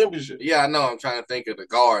goddamn championship. Yeah, I know. I'm trying to think of the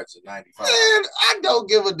guards in 95. Man, I don't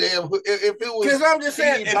give a damn if it was. Because I'm just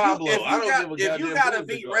saying, if you got to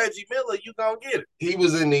beat Reggie Miller, you gonna get it. He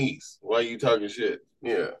was in the East. Why are you talking shit?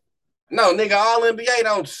 Yeah. No, nigga, all NBA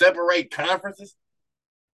don't separate conferences.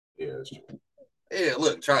 Yeah, that's true. Yeah,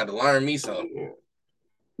 look, trying to learn me something.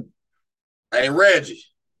 Yeah. Hey, Reggie,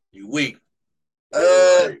 you weak.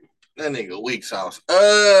 That nigga weak sauce.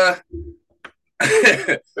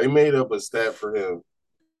 They made up a stat for him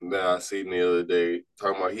that I seen the other day,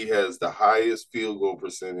 talking about he has the highest field goal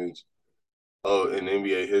percentage in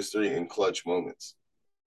NBA history in clutch moments.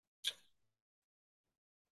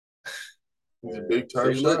 He's a big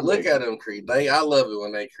time shot. Look at him, Creed. I love it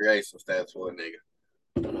when they create some stats for a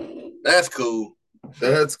nigga. That's cool.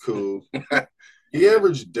 That's cool. He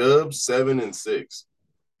averaged dubs 7 and 6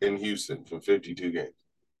 in Houston from 52 games.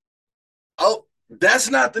 Oh, that's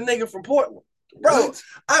not the nigga from Portland. Bro,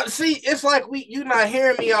 I see. It's like you're not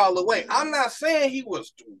hearing me all the way. I'm not saying he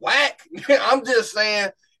was whack. I'm just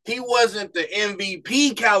saying he wasn't the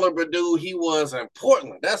MVP caliber dude he was in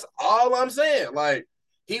Portland. That's all I'm saying. Like,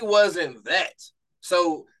 he wasn't that.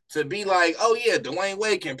 So to be like, oh yeah, Dwayne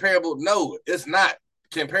Wade comparable, no, it's not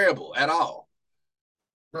comparable at all.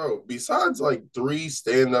 Bro, besides like 3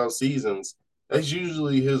 standout seasons, that's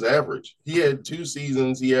usually his average. He had 2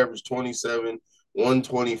 seasons, he averaged 27,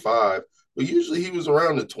 125. But usually he was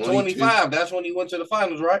around the 25. That's when he went to the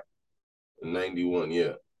finals, right? 91,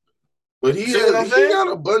 yeah. But he got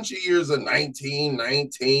a bunch of years of 19,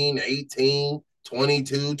 19, 18,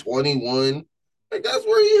 22, 21. Like, that's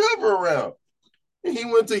where he hover around. And he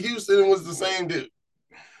went to Houston and was the same dude.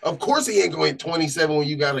 Of course he ain't going 27 when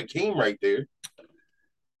you got Hakeem right there.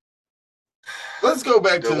 Let's go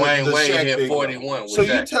back to the Wade Shaq hit thing. 41. So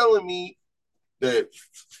you telling me that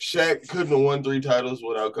Shaq couldn't have won 3 titles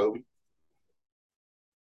without Kobe?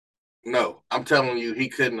 No, I'm telling you, he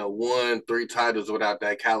couldn't have won 3 titles without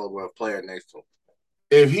that caliber of player next to him.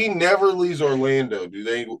 If he never leaves Orlando,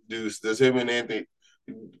 does him and Anthony,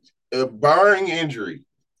 barring injury,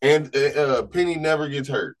 and Penny never gets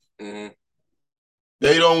hurt,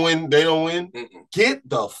 they don't win. Mm-mm. Get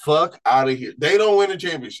the fuck out of here. They don't win a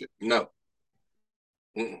championship. No.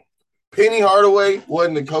 Penny Hardaway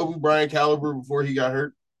wasn't the Kobe Bryant caliber before he got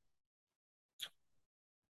hurt.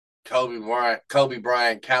 Kobe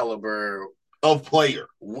Bryant caliber of player.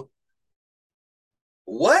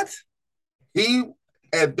 What? He,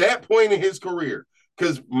 at that point in his career,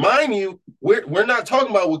 because mind you, we're not talking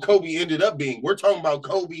about what Kobe ended up being. We're talking about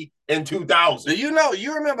Kobe in 2000. Do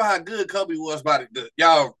you remember how good Kobe was by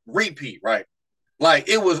y'all repeat, right? Like,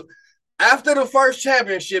 it was after the first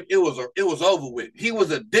championship, it was over with. He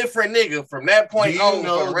was a different nigga from that point on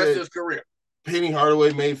for the rest of his career. Penny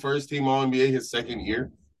Hardaway made first team All-NBA his second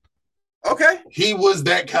year. Okay. He was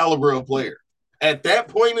that caliber of player. At that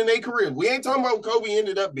point in their career, we ain't talking about what Kobe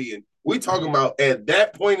ended up being. We talking about at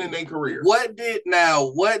that point in their career. What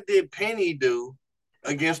did Penny do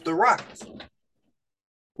against the Rockets?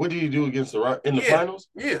 What did he do against the Rockets in the finals?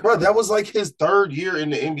 Yeah. Bro, that was like his 3rd year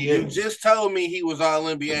in the NBA. You just told me he was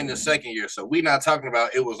All-NBA in the second year, so we're not talking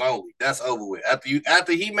about it was only. That's over with.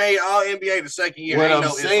 After he made All-NBA the second year, what I'm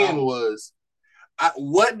saying was,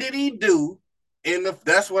 what did he do?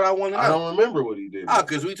 That's what I want to know. I don't remember what he did.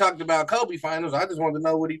 Because we talked about Kobe finals. I just wanted to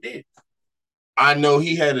know what he did. I know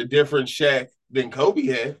he had a different Shaq than Kobe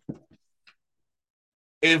had.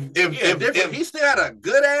 If he still had a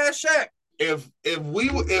good ass Shaq. If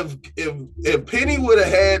Penny would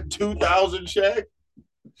have had 2000 Shaq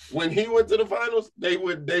when he went to the finals, they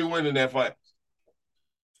win in that finals.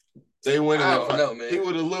 They win in that finals. Man. He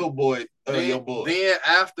was a little boy, your boy. Then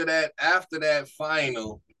after that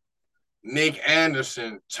final, Nick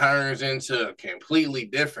Anderson turns into a completely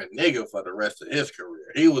different nigga for the rest of his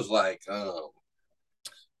career. He was like,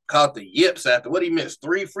 caught the yips after what he missed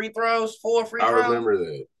 3 free throws, 4 free throws. I remember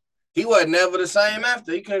that. He wasn't never the same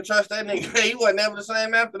after. He couldn't trust that nigga. He wasn't never the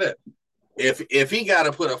same after that. If he got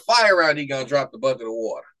to put a fire out, he gonna drop the bucket of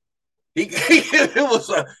water. He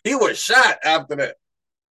was shot after that.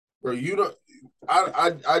 Bro, you don't.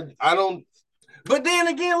 I don't. But then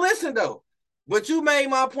again, listen though. But you made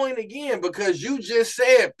my point again because you just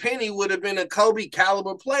said Penny would have been a Kobe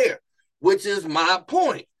caliber player, which is my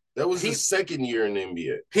point. That was his second year in the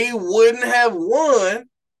NBA. He wouldn't have won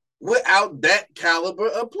without that caliber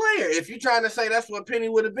of player. If you're trying to say that's what Penny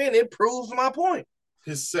would have been, it proves my point.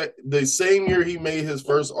 The same year he made his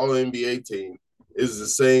first All-NBA team is the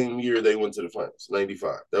same year they went to the finals,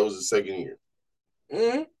 95. That was the second year.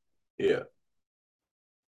 Mm-hmm. Yeah.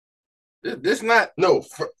 This not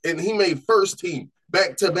and he made first team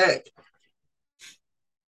back to back.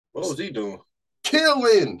 What was he doing?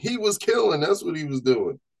 Killing. He was killing. That's what he was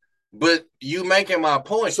doing. But you making my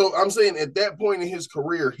point. So I'm saying at that point in his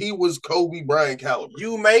career, he was Kobe Bryant caliber.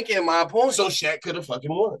 You making my point. So Shaq could have fucking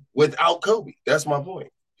won without Kobe. That's my point.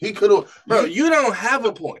 He could have. Bro, you don't have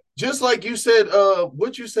a point. Just like you said,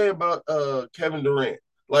 what you say about Kevin Durant?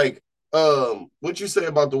 Like, what you say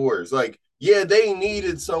about the Warriors? Like, yeah, they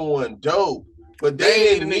needed someone dope, but they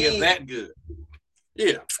didn't need that good.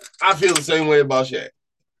 Yeah. I feel the same way about Shaq.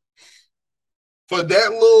 For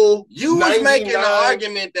that little you was making an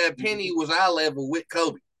argument that Penny was eye level with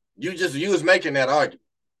Kobe. You was making that argument.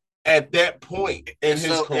 At that point in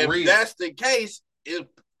his career. If that's the case, if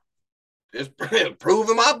It's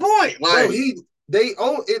proving my point. Like, bro, they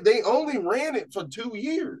only ran it for 2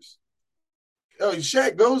 years.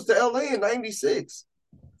 Shaq goes to LA in '96.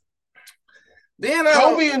 Then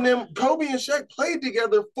Kobe and Shaq played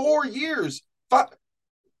together 4 years.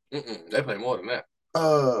 They play more than that.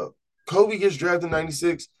 Kobe gets drafted in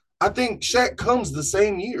 '96. I think Shaq comes the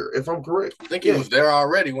same year, if I'm correct. I think he was there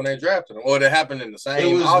already when they drafted him, or it happened in the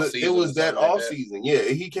same offseason. It was that offseason. Yeah,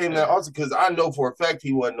 he came that offseason because I know for a fact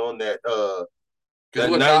he wasn't on that that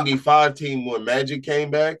 '95 team when Magic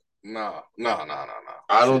came back. No.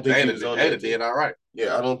 I don't think he was on that. They did all right.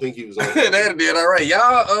 Yeah, I don't think he was on. They did all right.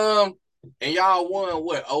 Y'all and y'all won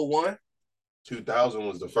what? 01? 2000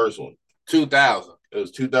 was the first one. 2000. It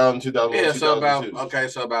was 2000, 2001, yeah,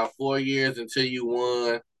 so about 4 years until you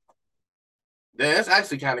won. That's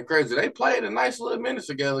actually kind of crazy. They played a nice little minutes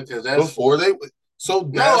together because that's before they. So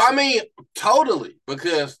no, I mean totally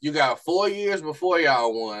because you got 4 years before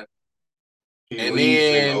y'all won, and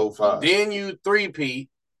then you three-peat.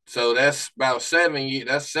 So that's about 7 years.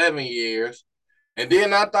 That's 7 years, and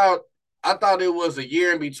then I thought it was a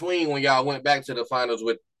year in between when y'all went back to the finals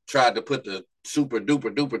tried to put the super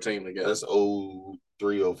duper team together. That's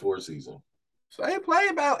 03-04 season. So they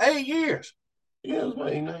played about 8 years. Yeah, it was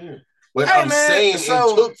about 8-9 years. But hey, I'm saying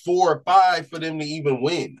it took 4 or 5 for them to even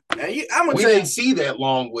win. We didn't see that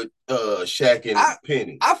long with Shaq and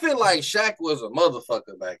Penny. I feel like Shaq was a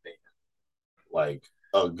motherfucker back then. Like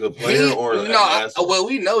a good player well,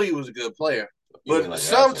 we know he was a good player. But like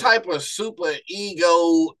some type of super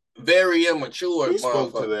ego, very immature. He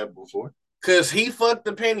spoke to that before. Because he fucked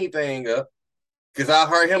the Penny thing up. Because I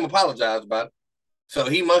heard him apologize about it. So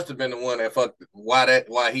he must have been the one that fucked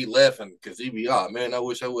why he left, and because he be, oh man, I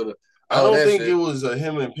wish I would have. I don't think it was a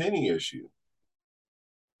him and Penny issue.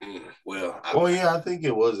 I think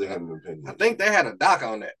it was a him and Penny. I think they had a doc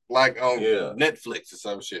on that, like on Netflix or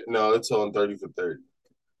some shit. No, it's on 30 for 30.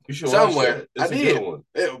 You should somewhere. Watch that. It's a good one.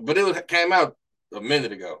 But it came out a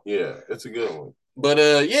minute ago. Yeah, it's a good one. But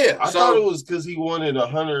I thought it was because he wanted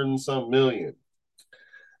 100 and some million.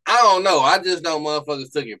 I don't know. I just know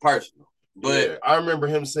motherfuckers took it personal. But I remember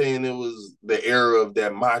him saying it was the era of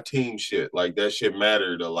that my team shit. Like that shit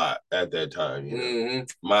mattered a lot at that time. You know,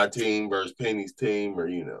 my team versus Penny's team, or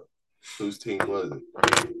whose team was it?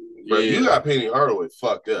 But you got Penny Hardaway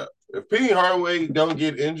fucked up. If Penny Hardaway don't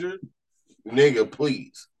get injured, nigga,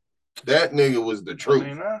 please. That nigga was the truth.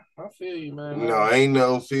 I mean, I feel you, man. No, ain't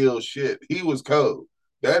no feel shit. He was cold.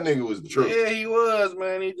 That nigga was the truth. Yeah, he was,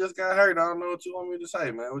 man. He just got hurt. I don't know what you want me to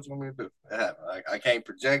say, man. What you want me to do? It happened. I can't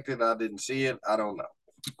project it. I didn't see it. I don't know.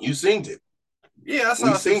 You synced it. Yeah, I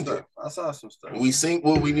saw some stuff. I saw some stuff. We synced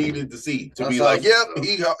what we needed to see to be like, yep,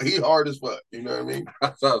 he hard as fuck. You know what I mean?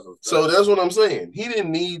 I saw some stuff. So that's what I'm saying. He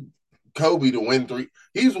didn't need Kobe to win 3.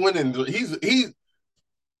 He's winning.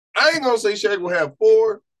 I ain't gonna say Shaq will have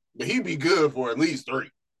 4, but he'd be good for at least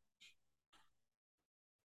 3.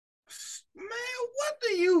 Man, what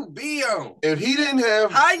do you be on? If he didn't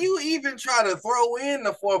have, how you even try to throw in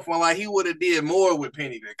the 4th one like he would have did more with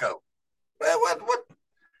Penny than Kobe? Man, what?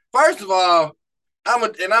 First of all, I'm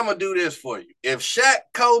gonna do this for you. If Shaq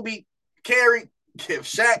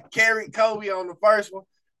carried Kobe on the first one,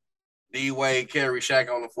 D-Wade carried Shaq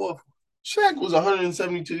on the 4th one. Shaq was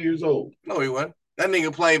 172 years old. No, he wasn't. That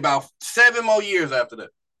nigga played about 7 more years after that.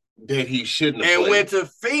 That he shouldn't have and played. Went to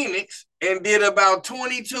Phoenix and did about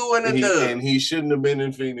 22 in a dub. And he shouldn't have been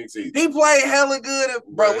in Phoenix either. He played hella good,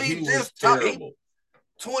 bro. We just talked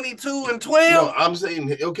 22 and 12. No, I'm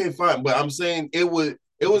saying okay, fine, but I'm saying it was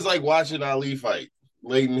like watching Ali fight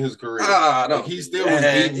late in his career. No, he still was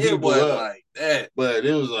beating people up. Like that. But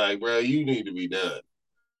it was like, bro, you need to be done.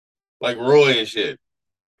 Like Roy and shit.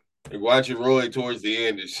 Like watching Roy towards the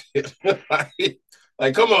end and shit.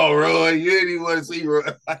 like, come on, Roy. You didn't even want to see Roy.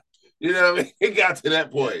 You know what I mean? It got to that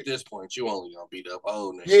point. At this point, you only gonna beat up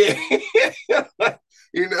old niggas. Yeah.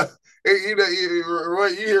 Roy,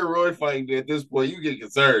 you hear Roy fighting at this point, you get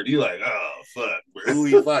concerned. You like, oh fuck, bro. Who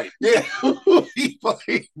he fighting? Yeah, who he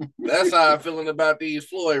fighting? That's how I'm feeling about these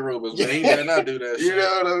Floyd rumors, man. He better not do that shit. You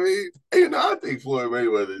know what I mean? I think Floyd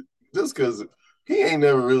Mayweather, just because he ain't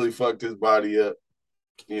never really fucked his body up.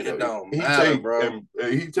 It don't matter, bro.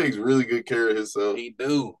 And he takes really good care of himself. He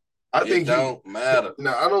do. I think it don't matter.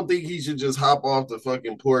 No, I don't think he should just hop off the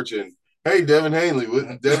fucking porch and, hey, Devin Haney.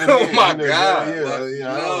 Oh my God.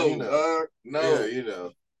 No. Yeah,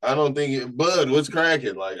 I don't think Bud, what's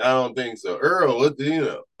cracking? Like, I don't think so. Earl,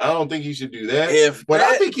 I don't think he should do that.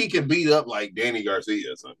 I think he can beat up like Danny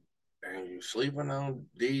Garcia or something. And you sleeping on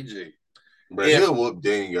DG. But he'll whoop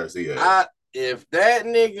Danny Garcia. If that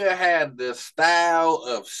nigga had the style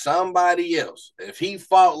of somebody else, if he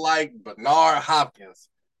fought like Bernard Hopkins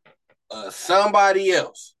somebody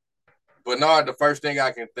else, Bernard, the first thing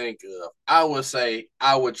I can think of, I would say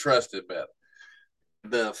I would trust it better.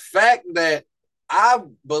 The fact that I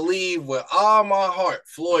believe with all my heart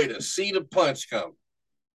Floyd to see the punch coming.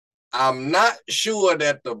 I'm not sure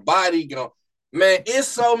that the body going. Man, it's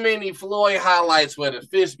so many Floyd highlights where the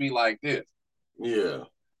fist be like this. Yeah.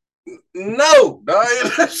 No, dog,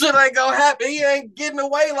 that shit ain't gonna happen. He ain't getting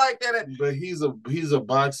away like that. But he's a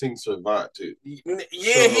boxing savant too.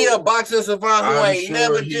 Yeah, so he a boxing savant who ain't sure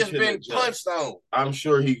never just been punched on. I'm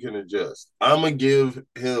sure he can adjust. I'm gonna give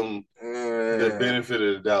him the benefit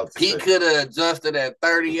of the doubt. He could have adjusted at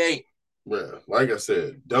 38. Yeah, like I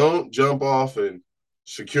said, don't jump off and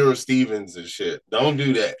Shakur Stevens and shit. Don't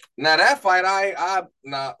do that. Now that fight,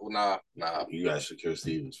 nah. You got Shakur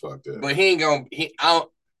Stevens fucked up. But he ain't gonna.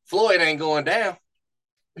 Floyd ain't going down.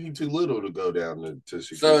 He too little to go down to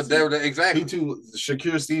Shakur. So exactly.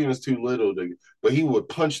 Shakur Stevens too little to, but he would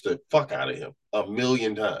punch the fuck out of him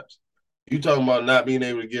 1,000,000 times. You talking about not being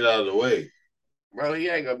able to get out of the way, bro? He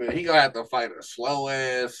ain't gonna be. He gonna have to fight a slow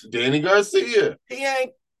ass Danny Garcia. He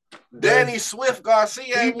ain't. Danny Swift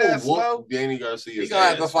Garcia ain't that slow. Danny Garcia. He gonna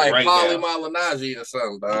have to fight Paulie Malignaggi or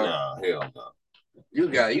something, dog. Nah, hell no.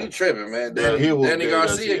 You tripping, man. Danny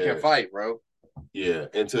Garcia can fight, bro. Yeah,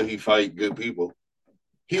 until he fight good people.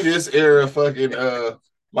 He this era fucking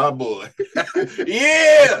my boy.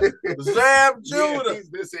 Yeah, Zab Judah. Yeah, he's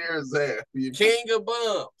this era Zab. King of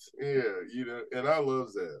bums. Yeah, and I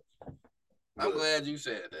love Zab. I'm glad you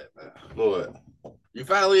said that, man. What? You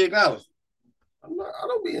finally acknowledged. I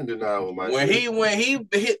don't be in denial with my when he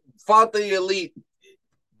fought the elite,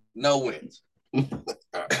 no wins.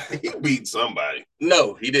 He beat somebody.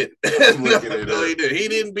 No, he didn't. No, he didn't. He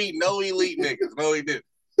didn't beat no elite niggas. No, he didn't.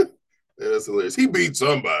 That's hilarious. He beat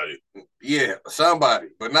somebody. Yeah, somebody,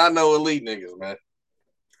 but not no elite niggas, man.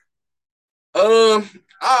 All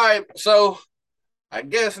right, so I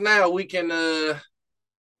guess now we can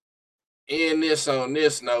end this on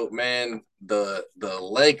this note, man. The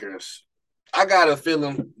Lakers. I got a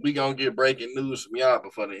feeling we gonna get breaking news from y'all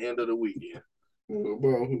before the end of the weekend.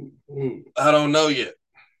 I don't know yet,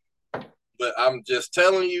 but I'm just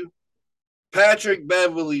telling you, Patrick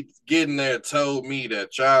Beverly getting there told me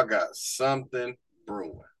that y'all got something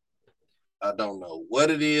brewing. I don't know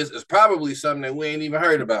what it is. It's probably something that we ain't even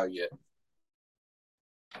heard about yet.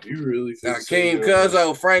 You really now, King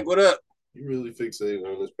Cuzzo, Frank, what up? You really fixated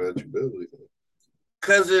on this Patrick Beverly thing?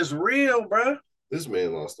 Cause it's real, bro. This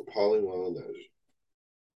man lost to Paulie Malignaggi.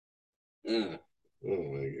 Oh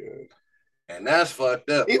my god. And that's fucked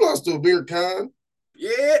up. He lost to Amir Khan.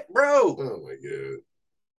 Yeah, bro. Oh my god.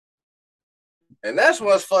 And that's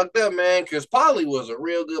what's fucked up, man, because Paulie was a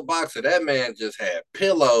real good boxer. That man just had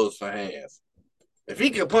pillows for hands. If he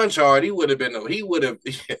could punch hard, he would have been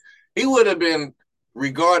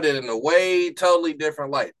regarded in a way totally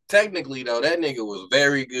different light. Technically, though, that nigga was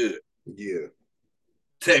very good. Yeah.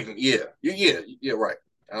 Technically, yeah, right.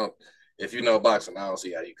 If you know boxing, I don't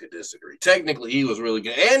see how you could disagree. Technically, he was really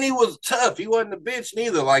good. And he was tough. He wasn't a bitch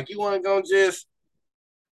neither. Like, you want to go just,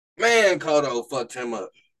 man, Cotto fucked him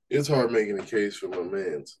up. It's hard making a case for my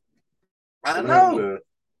mans. I know.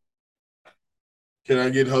 Can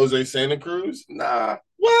I get Jose Santa Cruz? Nah.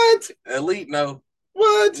 What? Elite, no.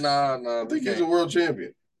 What? Nah. I think he's a world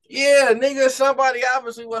champion. Yeah, nigga, somebody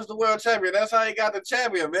obviously was the world champion. That's how he got the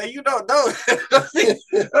champion, man. You don't know.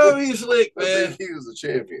 Don't be slick, man. I think he was a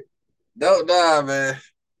champion. Man.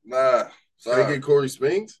 Nah. Sorry. Can I get Corey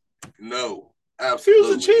Spinks? No. Absolutely.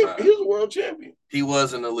 He was a champion. He was a world champion. He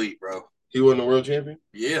was an elite, bro. He wasn't a world champion?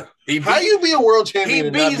 Yeah. How you be a world champion?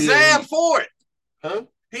 He beat Zab for it. Huh?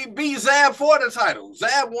 He beat Zab for the title.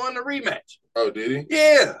 Zab won the rematch. Oh, did he?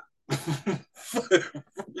 Yeah.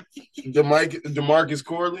 DeMarcus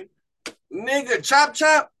Corley? Nigga,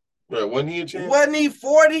 chop. Bro, wasn't he a champion? Wasn't he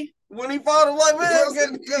 40 when he fought a like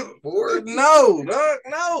man? 40? No, dog,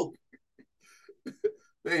 no.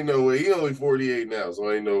 Ain't no way. He only 48 now, so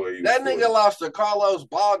ain't no way. That nigga lost to Carlos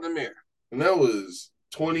Baldomir. And that was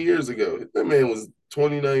 20 years ago. That man was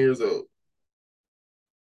 29 years old.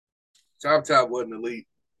 Chop wasn't elite.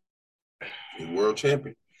 He's world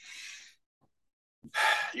champion.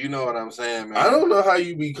 You know what I'm saying, man. I don't know how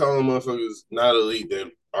you be calling motherfuckers not elite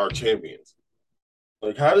that are champions.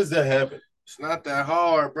 Like, how does that happen? It's not that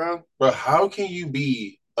hard, bro. Bro, how can you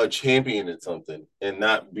be a champion at something and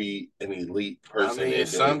not be an elite person? I mean,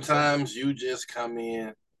 sometimes you just come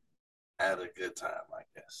in at a good time, I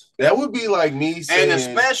guess. That would be like me saying, and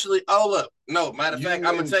especially, matter of fact,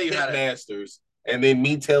 I'm gonna tell you how to masters, and then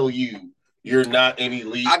me tell you you're not an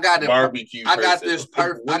elite barbecue. I got this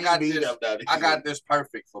perfect. I got this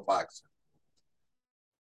perfect for boxing.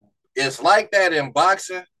 It's like that in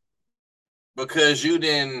boxing, because you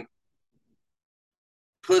didn't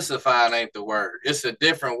pussified ain't the word. It's a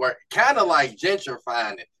different word. Kind of like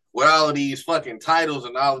gentrifying it with all of these fucking titles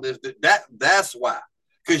and all of this. That's why.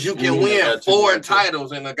 Because you can win 4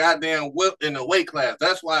 titles in a goddamn whip in a weight class.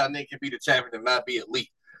 That's why a nigga can be the champion and not be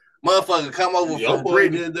elite. Motherfucker come over from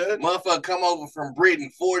Britain. Motherfucker come over from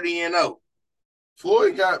Britain 40-0.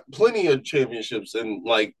 Floyd got plenty of championships in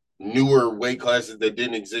like newer weight classes that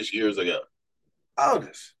didn't exist years ago.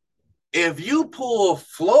 Otis, if you pull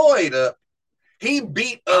Floyd up, he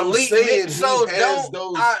beat elite. So don't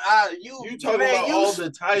you talking about all the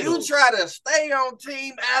titles? You try to stay on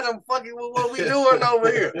Team Adam, fucking with what we doing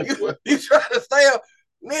over here. You try to stay on,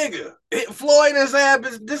 nigga. Floyd and Zab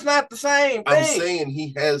is just not the same thing. I'm saying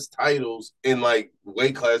he has titles in like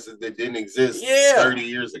weight classes that didn't exist 30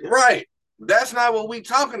 years ago. Right. That's not what we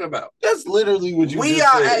talking about. That's literally what you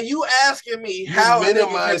said. You asking me how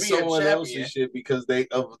minimize someone else's shit because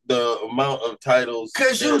of the amount of titles.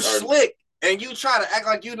 Because you slick. And you try to act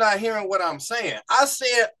like you're not hearing what I'm saying. I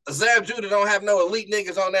said Zab Judah don't have no elite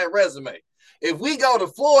niggas on that resume. If we go to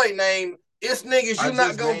Floyd name, it's niggas you're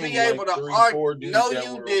not going to be able to argue. No,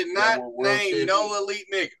 you did not name no elite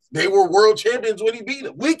niggas. They were world champions when he beat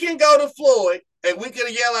them. We can go to Floyd and we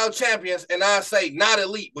can yell out champions and I say not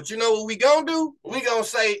elite. But you know what we going to do? We going to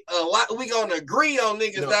say a lot. We going to agree on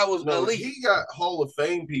niggas that was elite. He got Hall of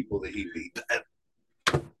Fame people that he beat.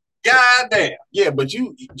 God damn. Yeah, but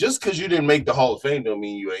you just because you didn't make the Hall of Fame don't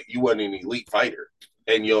mean you wasn't an elite fighter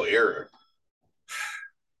in your era.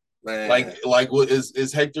 Man. Like what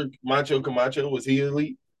is Hector Macho Camacho? Was he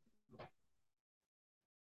elite?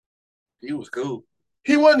 He was cool.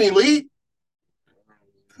 He wasn't elite.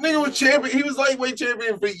 Nigga was champion. He was lightweight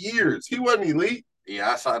champion for years. He wasn't elite.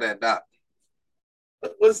 Yeah, I saw that doc.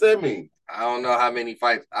 What's that mean? I don't know how many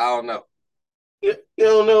fights. I don't know. You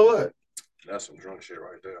don't know what? That's some drunk shit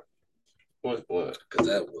right there. What? Because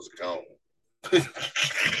that was gone.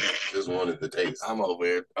 Just wanted the taste. I'm over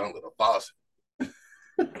here under the faucet.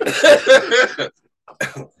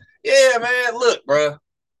 Yeah, man. Look, bro.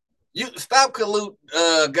 You stop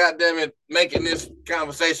goddamn it, making this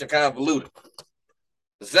conversation convoluted.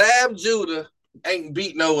 Zab Judah ain't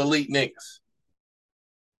beat no elite niggas.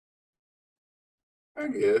 I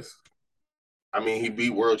guess. I mean, he beat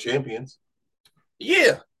world champions.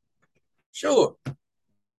 Yeah. Sure.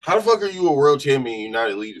 How the fuck are you a world champion and you're not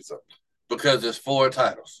elite or something? Because there's 4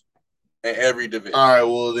 titles in every division. All right,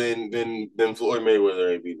 well then Floyd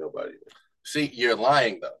Mayweather ain't beat nobody. See, you're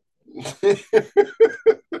lying though.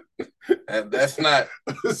 And that's not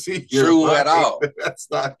true at all. That's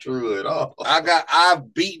not true at all.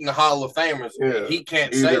 I've beaten Hall of Famers. Yeah. He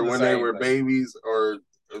can't say either when they were babies or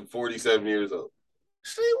 47 years old.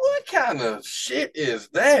 See, what kind of shit is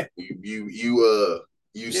that? You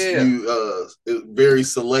very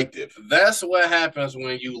selective. That's what happens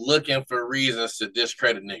when you looking for reasons to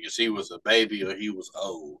discredit niggas. He was a baby or he was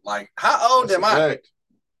old. Like, how old am I?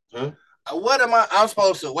 Huh? What am I? I'm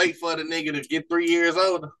supposed to wait for the nigga to get 3 years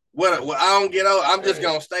older? What I don't get old. I'm just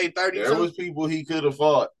gonna stay 32. There was people he could have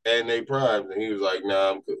fought and they primed, and he was like,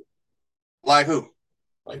 "Nah, I'm good." Like who?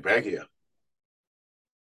 Like Pacquiao.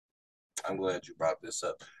 I'm glad you brought this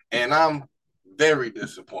up, and I'm very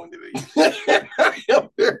disappointed in you.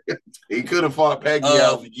 He could have fought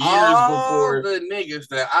Pacquiao years before. The niggas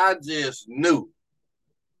that I just knew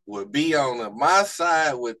would be on my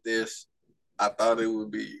side with this, I thought it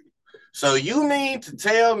would be you. So you mean to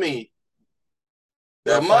tell me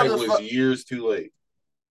that fight was years too late?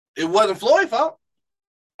 It wasn't Floyd's fault.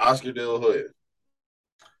 Oscar De La Hoya.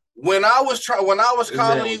 When I was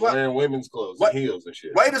calling you wearing women's clothes and heels and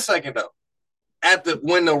shit. Wait a second though.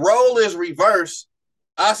 When the role is reversed,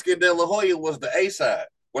 Oscar De La Hoya was the A side.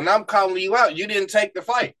 When I'm calling you out, you didn't take the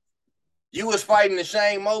fight. You was fighting the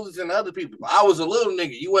Shane Moses and other people. I was a little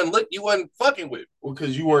nigga. You wasn't fucking with. Well,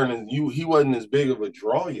 because he wasn't as big of a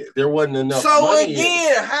draw yet. There wasn't enough. So money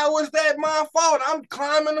again, how is that my fault? I'm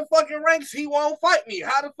climbing the fucking ranks. He won't fight me.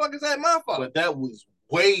 How the fuck is that my fault? But that was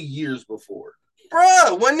way years before.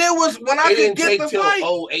 Bruh, when I could get the fight.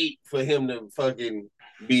 2008 for him to fucking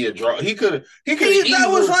be a draw. He could have. That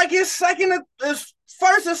was like his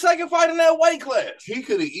first and second fight in that weight class. He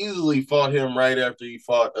could have easily fought him right after he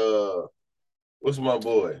fought what's my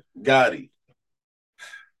boy? Gotti.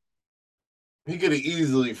 He could have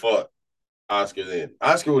easily fought Oscar then.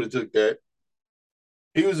 Oscar would have took that.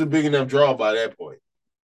 He was a big enough draw by that point.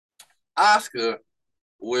 Oscar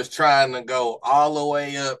was trying to go all the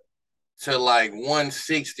way up to like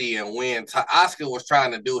 160 and win. Oscar was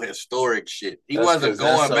trying to do historic shit. He wasn't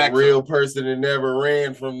going back. A real person that never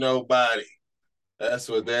ran from nobody. That's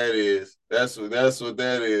what that is. That's what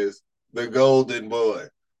that is. The golden boy.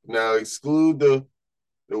 Now exclude the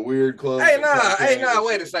weird clubs. Hey, nah,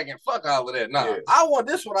 wait a second. Fuck all of that. Nah, yeah. I want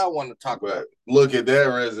this. What I want to talk about. Look at that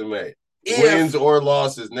resume. Wins or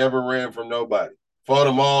losses, never ran from nobody. Fought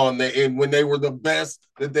them all, and when they were the best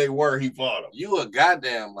that they were, he fought them. You a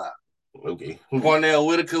goddamn lie. Okay. Pernell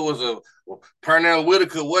Whitaker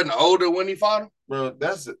wasn't older when he fought him. Bro,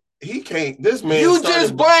 he can't. This man. You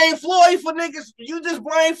just blame Floyd for niggas. You just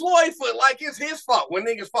blame Floyd for like it's his fault when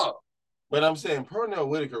niggas fought him. But I'm saying Pernell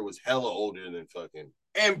Whitaker was hella older than fucking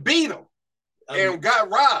and beat him and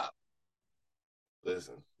got robbed.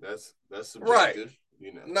 Listen, that's subjective. Right.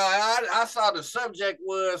 You know. No, I saw the subject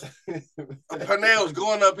was Pernell's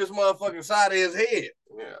going up his motherfucking side of his head.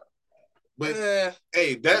 Yeah. But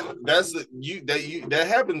hey, that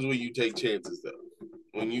happens when you take chances though.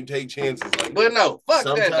 When you take chances like but that. No, fuck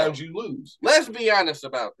sometimes that. Sometimes you lose. Let's be honest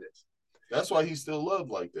about this. That's why he's still loved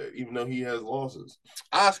like that, even though he has losses.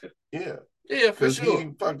 Oscar. Yeah. Yeah, for sure. He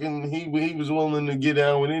was willing to get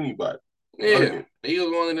down with anybody. Yeah. He was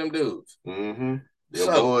one of them dudes. Mm-hmm.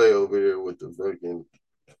 Your boy over there with the fucking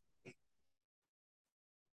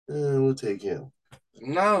we'll take him.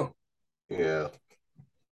 No. Yeah.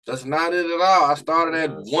 That's not it at all. I started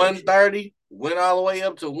at 130, went all the way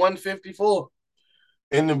up to 154.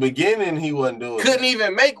 In the beginning, he wasn't doing Couldn't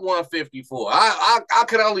even make 154. I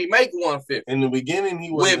could only make 150. In the beginning,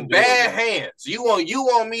 he wasn't with bad hands. You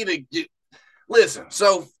want me to get listen,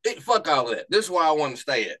 so fuck all of that. This is where I want to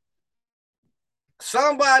stay at.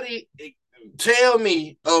 Somebody tell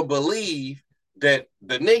me or believe that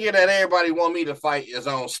the nigga that everybody want me to fight is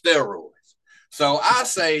on steroids. So I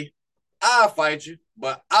say, I'll fight you,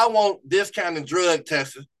 but I want this kind of drug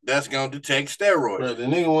tester that's going to detect steroids. Bro, the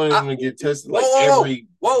nigga wanted him to get tested every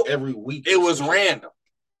week. It was random.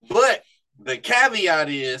 But the caveat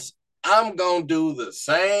is, I'm going to do the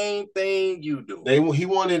same thing you do. He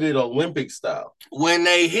wanted it Olympic style. When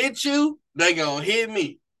they hit you, they going to hit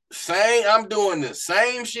me. I'm doing the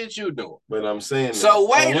same shit you doing. But I'm saying so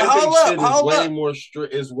wait, hold up.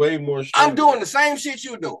 It's way more strict. I'm doing the same shit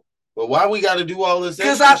you doing. But why we got to do all this?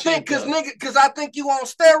 Because I think you on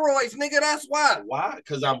steroids, nigga. That's why. Why?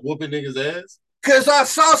 Because I'm whooping niggas' ass. Because I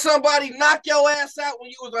saw somebody knock your ass out when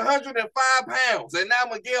you was 105 pounds, and now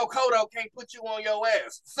Miguel Cotto can't put you on your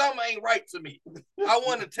ass. Something ain't right to me. I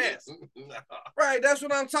want to test. No. Right, that's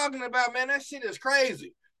what I'm talking about, man. That shit is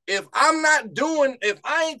crazy. If I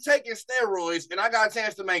ain't taking steroids and I got a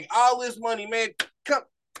chance to make all this money, man,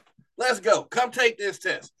 let's go. Come take this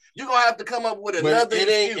test. You're gonna have to come up with another. It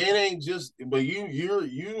ain't just. But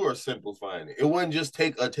you are simplifying it. It wasn't just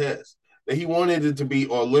take a test. That he wanted it to be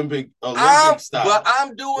Olympic style. But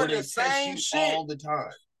I'm doing the same shit all the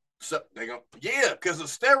time. So because of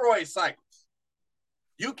steroid cycles.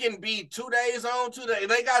 You can be 2 days on, 2 days.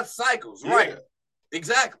 They got cycles, right? Yeah.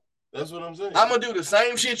 Exactly. That's what I'm saying. I'm gonna do the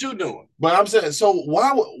same shit you doing. But I'm saying, so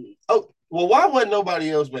why? Why wasn't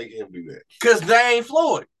nobody else making him do that? Because they ain't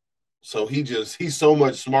Floyd. So he's so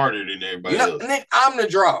much smarter than everybody else. Nick, I'm the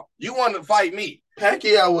draw. You want to fight me?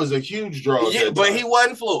 Pacquiao was a huge draw. Yeah, but he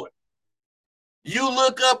wasn't Floyd. You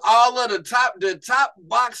look up all of the top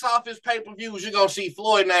box office pay-per-views, you're gonna see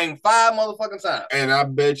Floyd named 5 motherfucking times. And I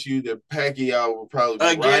bet you that Pacquiao will probably be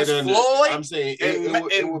against right under Floyd. I'm saying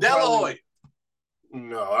and De La Hoya.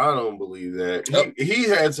 No, I don't believe that. Nope. He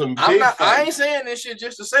had some big fights. I ain't saying this shit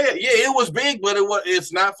just to say it. Yeah, it was big, but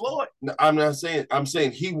it's not Floyd. No, I'm not saying. I'm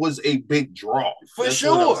saying he was a big draw. For That's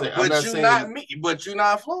sure. But you're not me. But you're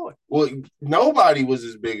not Floyd. Well, nobody was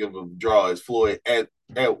as big of a draw as Floyd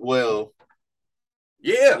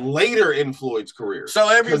later in Floyd's career. So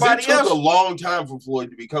everybody else took a long time for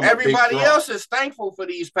Floyd to become everybody a big draw. else is thankful for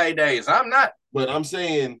these paydays. I'm not. But I'm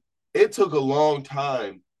saying it took a long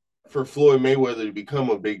time for Floyd Mayweather to become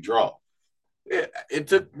a big draw. Yeah, it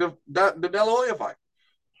took the De La Hoya fight.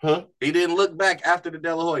 Huh? He didn't look back after the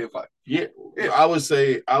De La Hoya fight. Yeah. I would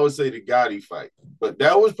say the Gotti fight, but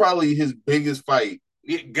that was probably his biggest fight.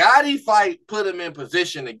 Yeah, Gotti fight put him in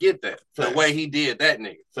position to get that. Fact. The way he did that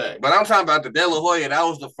nigga. Fact. But I'm talking about the De La Hoya. That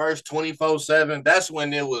was the first 24/7. That's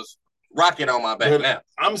when it was rocket on my back. Now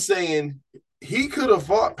I'm saying he could have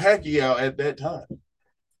fought Pacquiao at that time.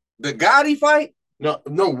 The Gotti fight. No,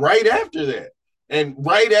 right after that. And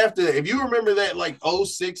right after that, if you remember that, like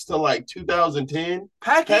 06 to like 2010,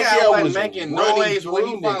 Pacquiao wasn't making noise when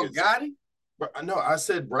he fought Gotti. No, I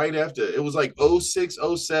said right after. It was like 06,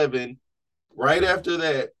 07. Right after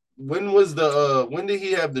that, when did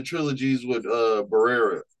he have the trilogies with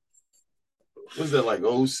Barrera? Was that like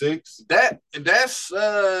 06? That's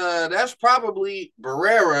probably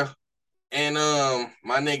Barrera and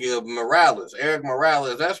my nigga Morales, Eric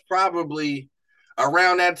Morales. That's probably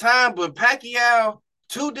around that time, but Pacquiao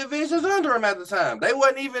 2 divisions under him at the time. They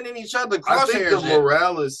wasn't even in each other's crosshairs. I think the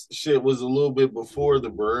Morales shit was a little bit before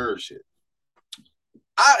the Barrera shit.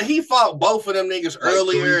 He fought both of them niggas like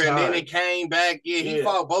earlier, and then it came back. Yeah, he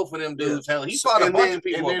fought both of them dudes. Hell, he fought a bunch of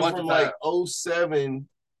people a bunch of times. Like 07,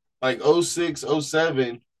 like 06,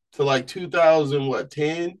 07 to like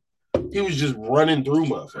 2010, he was just running through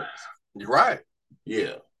motherfuckers. You're right.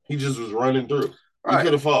 Yeah, he just was running through. Right. We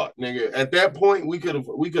could have fought, nigga. At that point, we could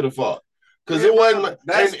have fought because it wasn't.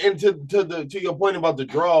 And to your point about the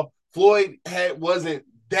draw, Floyd wasn't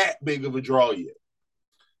that big of a draw yet.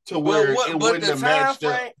 To where it wouldn't have matched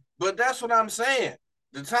up. But that's what I'm saying.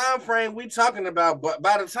 The time frame we talking about, but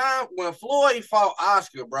by the time when Floyd fought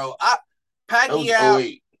Oscar, bro,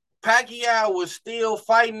 Pacquiao was still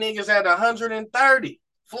fighting niggas at 130.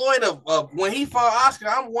 Floyd, when he fought Oscar,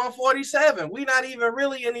 I'm 147. We not even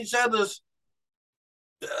really in each other's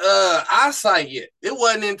eyesight yet. It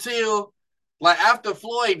wasn't until like after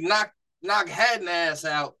Floyd knocked Haddon ass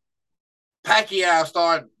out, Pacquiao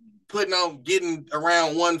started getting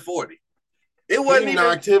around 140. It wasn't he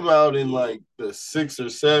knocked him out in like the 6th or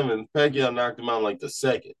 7th. Pacquiao knocked him out like the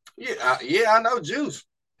 2nd. Yeah, I know, Juice.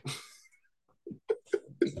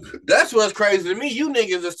 That's what's crazy to me. You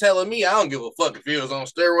niggas is telling me I don't give a fuck if he was on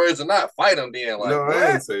steroids or not. Fight him then. Like, no,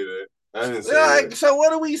 I didn't say that. That. So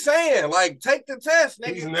what are we saying? Like, take the test,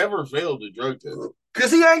 nigga. He's never failed a drug test.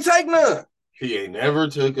 Because he ain't take none. He ain't never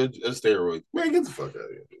took a steroid. Man, get the fuck out of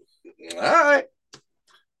here. All right.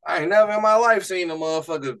 I ain't never in my life seen a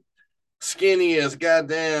motherfucker skinny as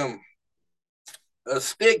goddamn a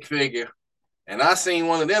stick figure. And I seen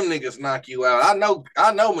one of them niggas knock you out. I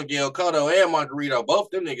know Miguel Cotto and Margarito. Both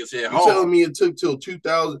them niggas hit hard. You telling me it took till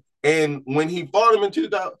 2000? And when he fought him in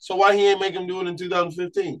 2000, so why he ain't make him do it in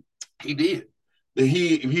 2015? He did.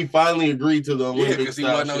 He finally agreed to the Olympic because he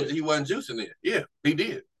wasn't juicing it. Yeah, he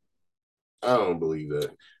did. I don't believe that.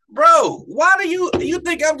 Bro, why do you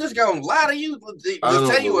think I'm just gonna lie to you to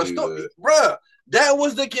tell you a story? Bro, that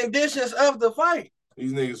was the conditions of the fight.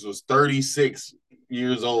 These niggas was 36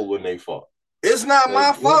 years old when they fought. It's not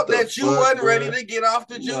my fault that you wasn't ready to get off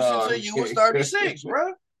the juice until you was 36,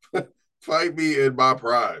 bro. Fight me in my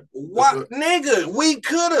prime. What, nigga? We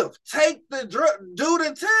could have do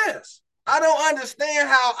the test. I don't understand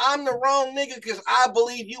how I'm the wrong nigga because I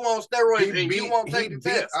believe you on steroids and you won't take the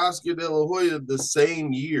test. He beat Oscar De La Hoya the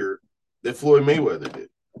same year that Floyd Mayweather did.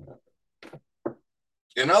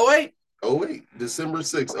 In 08? 08. December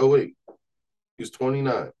 6th, 08. He was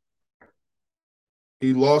 29.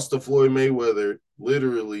 He lost to Floyd Mayweather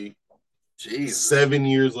literally 7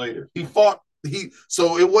 years later.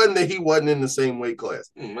 So it wasn't that he wasn't in the same weight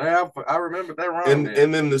class. Man, I remember that wrong.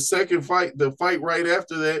 And then the second fight, the fight right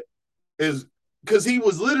after that, is because he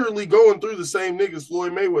was literally going through the same niggas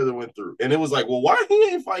Floyd Mayweather went through. And it was like, well, why he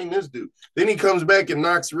ain't fighting this dude? Then he comes back and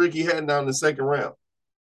knocks Ricky Hatton down in the second round.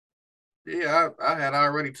 Yeah, I had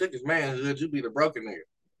already took his manhood. You be the broken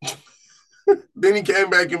nigga. Then he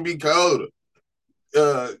came back and beat Cotto.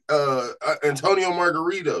 Antonio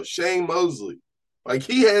Margarito, Shane Mosley. Like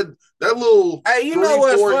he had that little. Hey, you know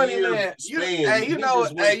what's funny, man? You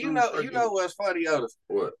know what's funny, Otis?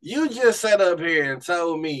 What? You just sat up here and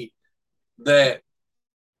told me that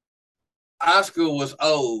Oscar was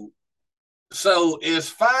old. So it's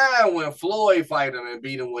fine when Floyd fight him and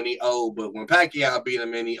beat him when he old, but when Pacquiao beat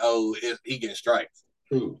him and he old, he gets strikes.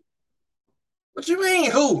 Who? What you mean,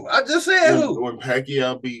 who? I just said who. When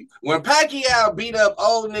Pacquiao beat up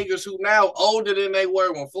old niggas who now older than they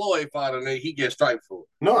were when Floyd fought him, he gets striked for it.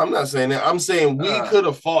 No, I'm not saying that. I'm saying we could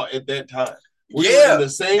have fought at that time. We were in the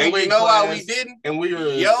same way. You know why we didn't? And we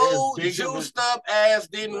were juiced up ass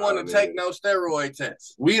didn't want to take no steroid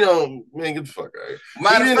test. We don't, man, get the fuck out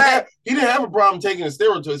of here. He didn't have a problem taking a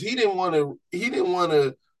steroid test. He didn't want to be. He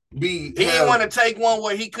didn't want to take one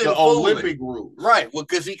where he couldn't the Olympic rules. Right, well,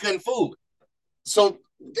 because he couldn't fool it. So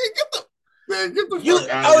get the fuck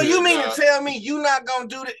out Oh, of here, you mean to tell me you not gonna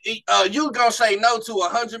do that? You gonna say no to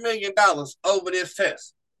 $100 million over this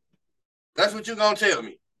test? That's what you gonna tell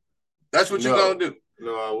me. That's what you're gonna do.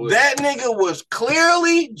 No, I wouldn't. That nigga was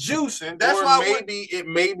clearly juicing. That's why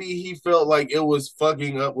maybe he felt like it was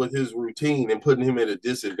fucking up with his routine and putting him at a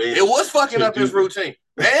disadvantage. It was fucking up his routine.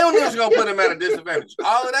 Damn, niggas gonna put him at a didisadvantage.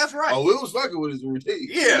 All of that's right. Oh, it was fucking with his routine.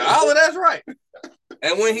 Yeah, all of that's right.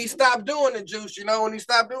 And when he stopped doing the juice, when he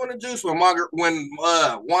stopped doing the juice, when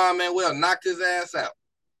Juan Manuel knocked his ass out,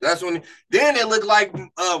 that's when. Then it looked like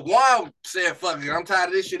Juan said, "Fuck it, I'm tired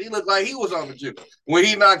of this shit." He looked like he was on the juice when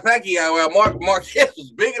he knocked Pacquiao out. Marquez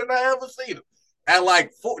was bigger than I ever seen him. At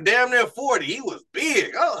like damn near 40, he was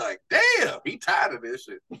big. I was like, "Damn, he tired of this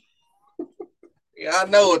shit." Yeah, I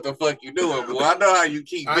know what the fuck you doing, boy. I know how you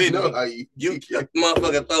keep I know hitting. how You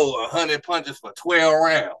motherfucker throw 100 punches for 12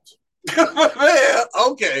 rounds. Man,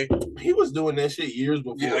 okay. He was doing that shit years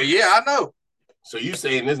before. Yeah, I know. So you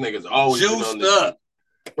saying this nigga's always juiced been on up.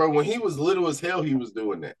 Bro, when he was little as hell, he was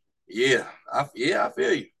doing that. Yeah, I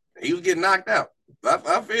feel you. He was getting knocked out.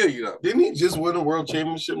 I feel you though. Didn't he just win a world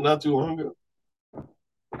championship not too long ago?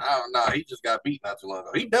 I don't know. He just got beat not too long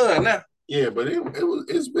ago. He done now. Yeah, but it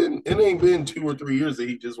ain't been 2 or 3 years that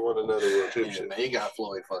he just won another world championship. Yeah, man, he got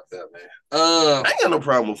Floyd fucked up, man. I ain't got no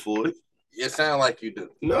problem with Floyd. It sounds like you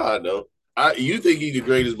do. No, I don't. You think he's the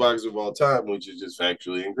greatest boxer of all time, which is just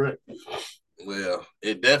factually incorrect. Well,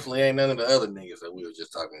 it definitely ain't none of the other niggas that we were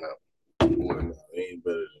just talking about. Well, no, they ain't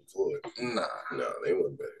better than Floyd. Nah. No, they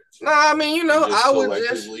weren't better. Nah, I mean, you know, I would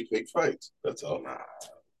just pick fights. That's all. Nah.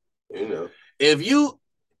 You know. If you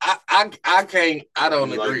I can't I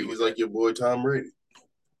don't agree. He's like your boy Tom Brady.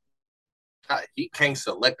 He can't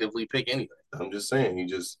selectively pick anything. I'm just saying he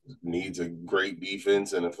just needs a great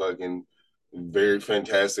defense and a fucking very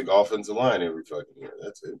fantastic offensive line every fucking year.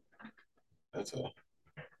 That's it. That's all.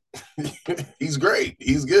 He's great.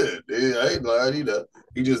 He's good. I ain't lying. You know,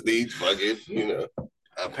 he just needs fucking. You know.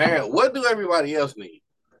 Apparently, what do everybody else need?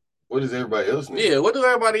 What does everybody else need? Yeah, what do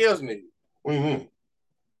everybody else need? What do you mean?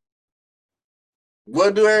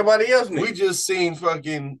 What do everybody else need? We just seen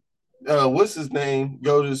fucking what's his name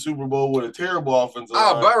go to the Super Bowl with a terrible offensive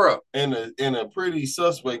line. Burrow. And a pretty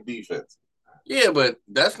suspect defense. Yeah, but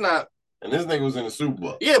that's not. And this nigga was in the Super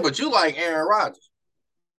Bowl. Yeah, but you like Aaron Rodgers.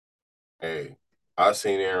 Hey, I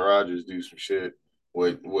seen Aaron Rodgers do some shit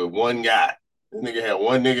with one guy. This nigga had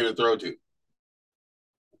one nigga to throw to.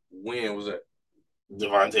 When was that?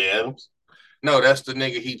 Devontae Adams. No, that's the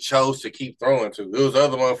nigga he chose to keep throwing to. It was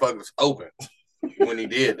other motherfuckers open when he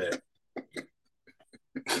did that.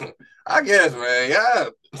 I guess, man.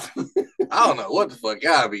 Y'all, I don't know what the fuck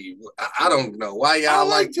y'all be. I don't know why y'all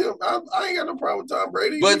like him. I ain't got no problem with Tom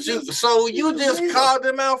Brady. But you just called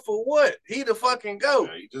him out for what? He the fucking GOAT.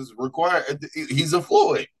 Yeah, he just required. He's a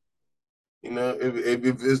Floyd. You know, if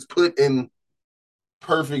it's put in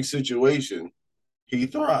perfect situation, he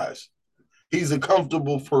thrives. He's a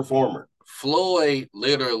comfortable performer. Floyd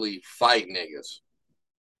literally fight niggas.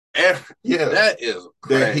 Yeah, that is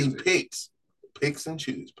crazy. That he picks and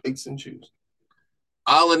choose.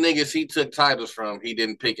 All the niggas he took titles from, he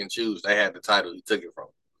didn't pick and choose. They had the title. He took it from.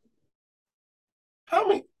 How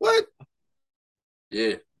many? What?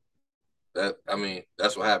 Yeah,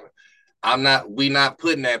 that's what happened. We not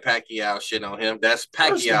putting that Pacquiao shit on him. That's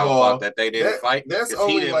Pacquiao fault that they didn't fight. That's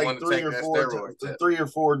only like 3 or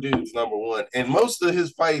 4 dudes, number one. And most of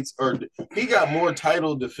his fights he got more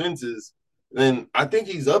title defenses than I think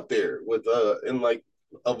he's up there with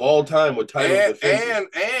of all time with title defenses.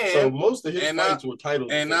 And so most of his fights were title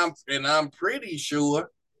defenses. And I'm pretty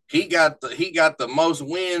sure he got the most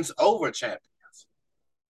wins over champions.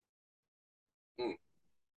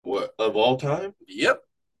 What, of all time? Yep.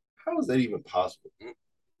 How is that even possible?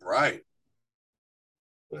 Right.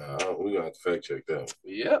 No, we're gonna have to fact check that.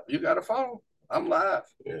 Yep, you got a phone. I'm live.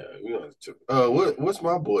 Yeah, we gonna have to what's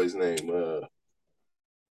my boy's name?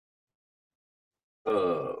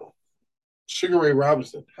 Sugar Ray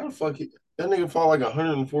Robinson. How the fuck that nigga fought like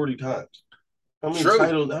 140 times? How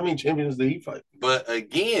many champions did he fight? But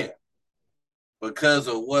again, because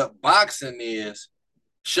of what boxing is,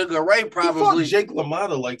 Sugar Ray probably he fought Jake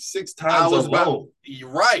LaMotta like 6 times alone.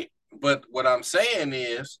 You're right. But what I'm saying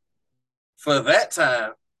is, for that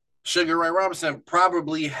time, Sugar Ray Robinson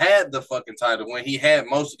probably had the fucking title when he had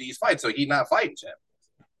most of these fights, so he not fighting champions.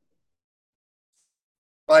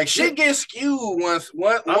 Like shit gets skewed once.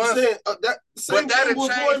 I'm saying that same thing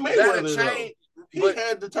with Floyd Mayweather. He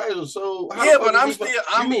had the title, so but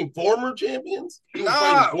you mean former champions?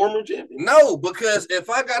 Former champions? No, because if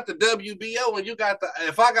I got the WBO and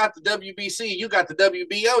if I got the WBC, you got the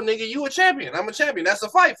WBO, nigga, you a champion. I'm a champion. That's a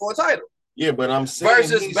fight for a title. Yeah, but I'm saying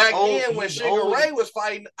versus back then when Sugar Ray was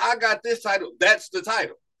fighting, I got this title. That's the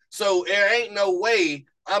title. So there ain't no way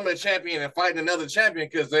I'm a champion and fighting another champion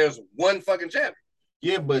because there's one fucking champion.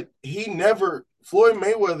 Yeah, but Floyd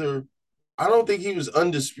Mayweather, I don't think he was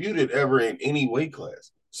undisputed ever in any weight class.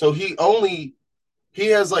 So he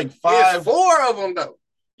has like 5. 4 of them though.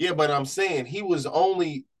 Yeah, but I'm saying he was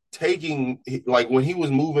only taking, like when he was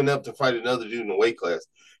moving up to fight another dude in the weight class,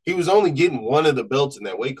 he was only getting one of the belts in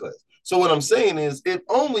that weight class. So what I'm saying is it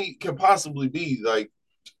only can possibly be like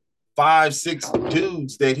 5, 6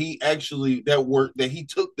 dudes that he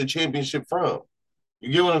took the championship from.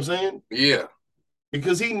 You get what I'm saying? Yeah.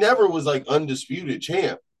 Because he never was like undisputed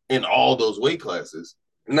champ in all those weight classes.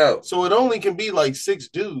 No. So it only can be like 6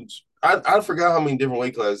 dudes I forgot how many different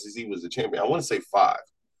weight classes he was a champion. I want to say 5.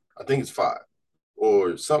 I think it's 5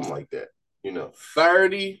 or something like that.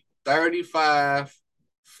 30, 35,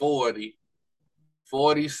 40,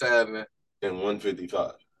 47, and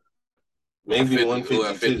 155. Maybe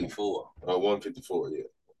 152. 54. 154, yeah.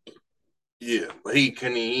 Yeah, but he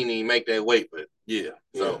didn't even make that weight, but yeah.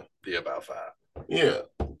 So, yeah, about 5. Yeah.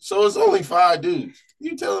 So it's only 5 dudes.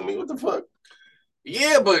 You telling me what the fuck?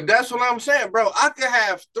 Yeah, but that's what I'm saying, bro. I could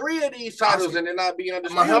have 3 of these titles and then not be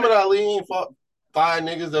undisputed. Muhammad Ali ain't fought 5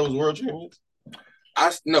 niggas that was world champions?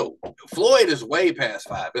 No. Floyd is way past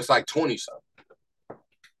 5. It's like 20-something.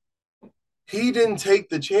 He didn't take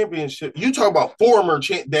the championship. You talk about former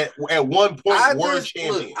that at one point were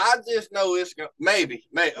champions. Look, I just know it's maybe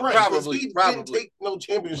right, probably. He didn't take no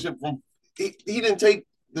championship from. He didn't take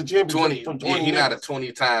the championship from 20. He's not a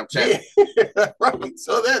 20-time champion. Yeah, right.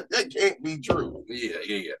 So that can't be true.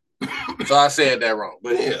 Yeah. So I said that wrong,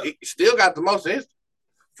 but he still got the most history.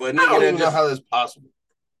 For a nigga, I don't even know how that's possible.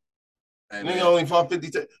 Nigga only fought 50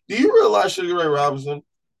 times. Do you realize Sugar Ray Robinson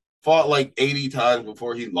fought like 80 times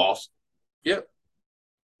before he lost? Yep.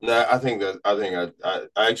 No, I think it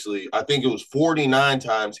was 49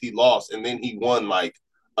 times he lost, and then he won like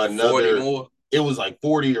another 40 more. It was like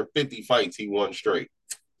 40 or 50 fights he won straight.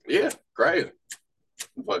 Yeah, crazy.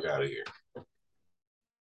 Fuck out of here.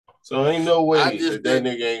 So ain't no way that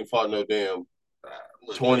nigga ain't fought no damn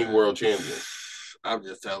 20 world champions. I'm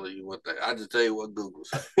just telling you I just tell you what Google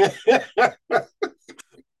said.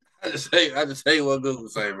 I just tell you what Google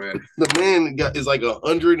say, man. The man is like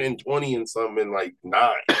 120 and something, like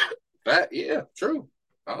 9. Yeah, true.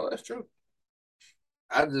 Oh, that's true.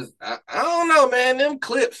 I don't know, man. Them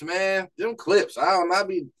clips, man. Them clips. I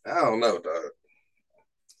don't know, dog.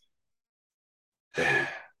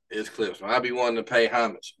 It's clips, man. I be wanting to pay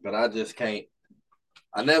homage, but I just can't.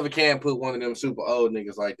 I never can put one of them super old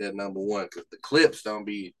niggas like that number 1 because the clips don't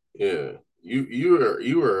be. Yeah, you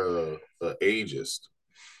are a ageist.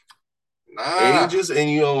 Nah. Ageist, and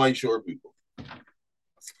you don't like short people.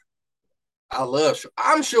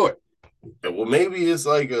 I'm short. Well, maybe it's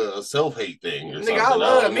like a self-hate thing or something. I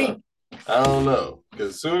love me. I don't know. Because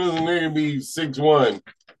as soon as a nigga be 6'1"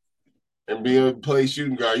 and be able to play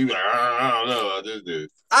shooting guard, you like, I don't know about this dude.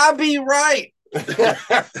 I be right.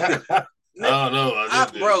 I don't know about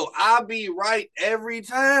this dude. Bro, I be right every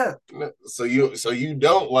time. So you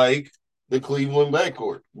don't like the Cleveland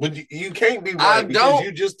backcourt. But you can't be right because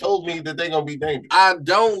you just told me that they're going to be dangerous. I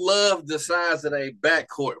don't love the size of their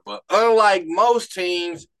backcourt, but unlike most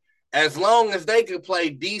teams, as long as they can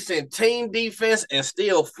play decent team defense and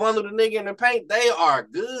still funnel the nigga in the paint, they are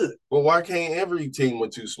good. Well, why can't every team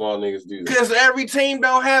with 2 small niggas do that? Because every team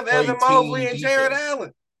don't have Evan Mobley and Jared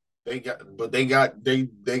Allen. They got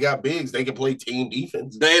bigs. They can play team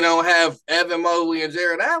defense. They don't have Evan Mobley and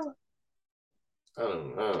Jared Allen. I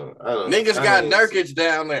don't know. Niggas got Nurkic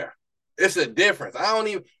down there. It's a difference.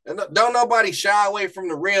 Don't nobody shy away from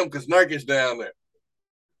the rim because Nurkic down there.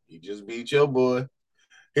 He just beat your boy.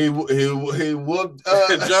 He whooped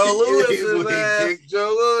Joe Lewis's ass. He kicked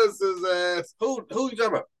Joe Lewis's ass. Who you talking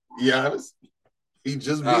about? Giannis. He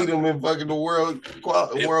just beat him in fucking the World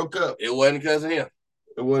Cup. It wasn't because of him.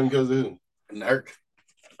 It wasn't because of who? Nurk.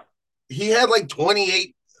 He had like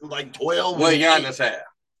 28, like 12. What Giannis had?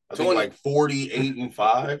 I think like 48 and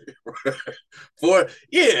 5.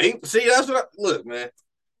 See, that's what look, man.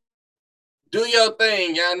 Do your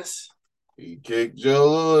thing, Giannis. He kicked Joe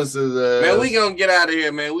Lewis's ass. Man, we gonna get out of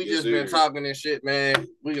here, man. We just been talking and shit, man.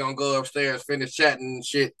 We gonna go upstairs, finish chatting and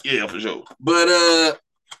shit. Yeah, for sure. But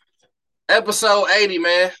episode 80,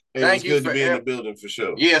 man. Thank you for good to be in the building for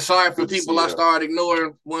sure. Yeah, sorry for people I started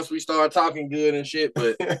ignoring once we started talking good and shit,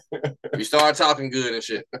 but we started talking good and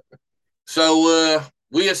shit. So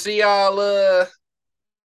we'll see y'all.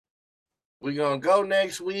 We're gonna go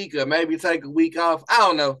next week or maybe take a week off. I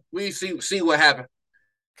don't know. We see what happens.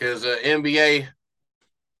 Because NBA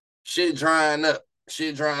shit drying up.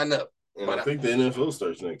 And I think the NFL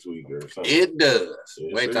starts next week or something. It does.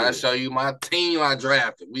 Wait till I show you my team I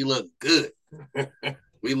drafted. We look good.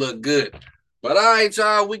 We look good. But all right,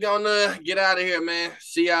 y'all. We gonna get out of here, man.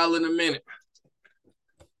 See y'all in a minute.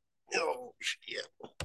 Oh, shit.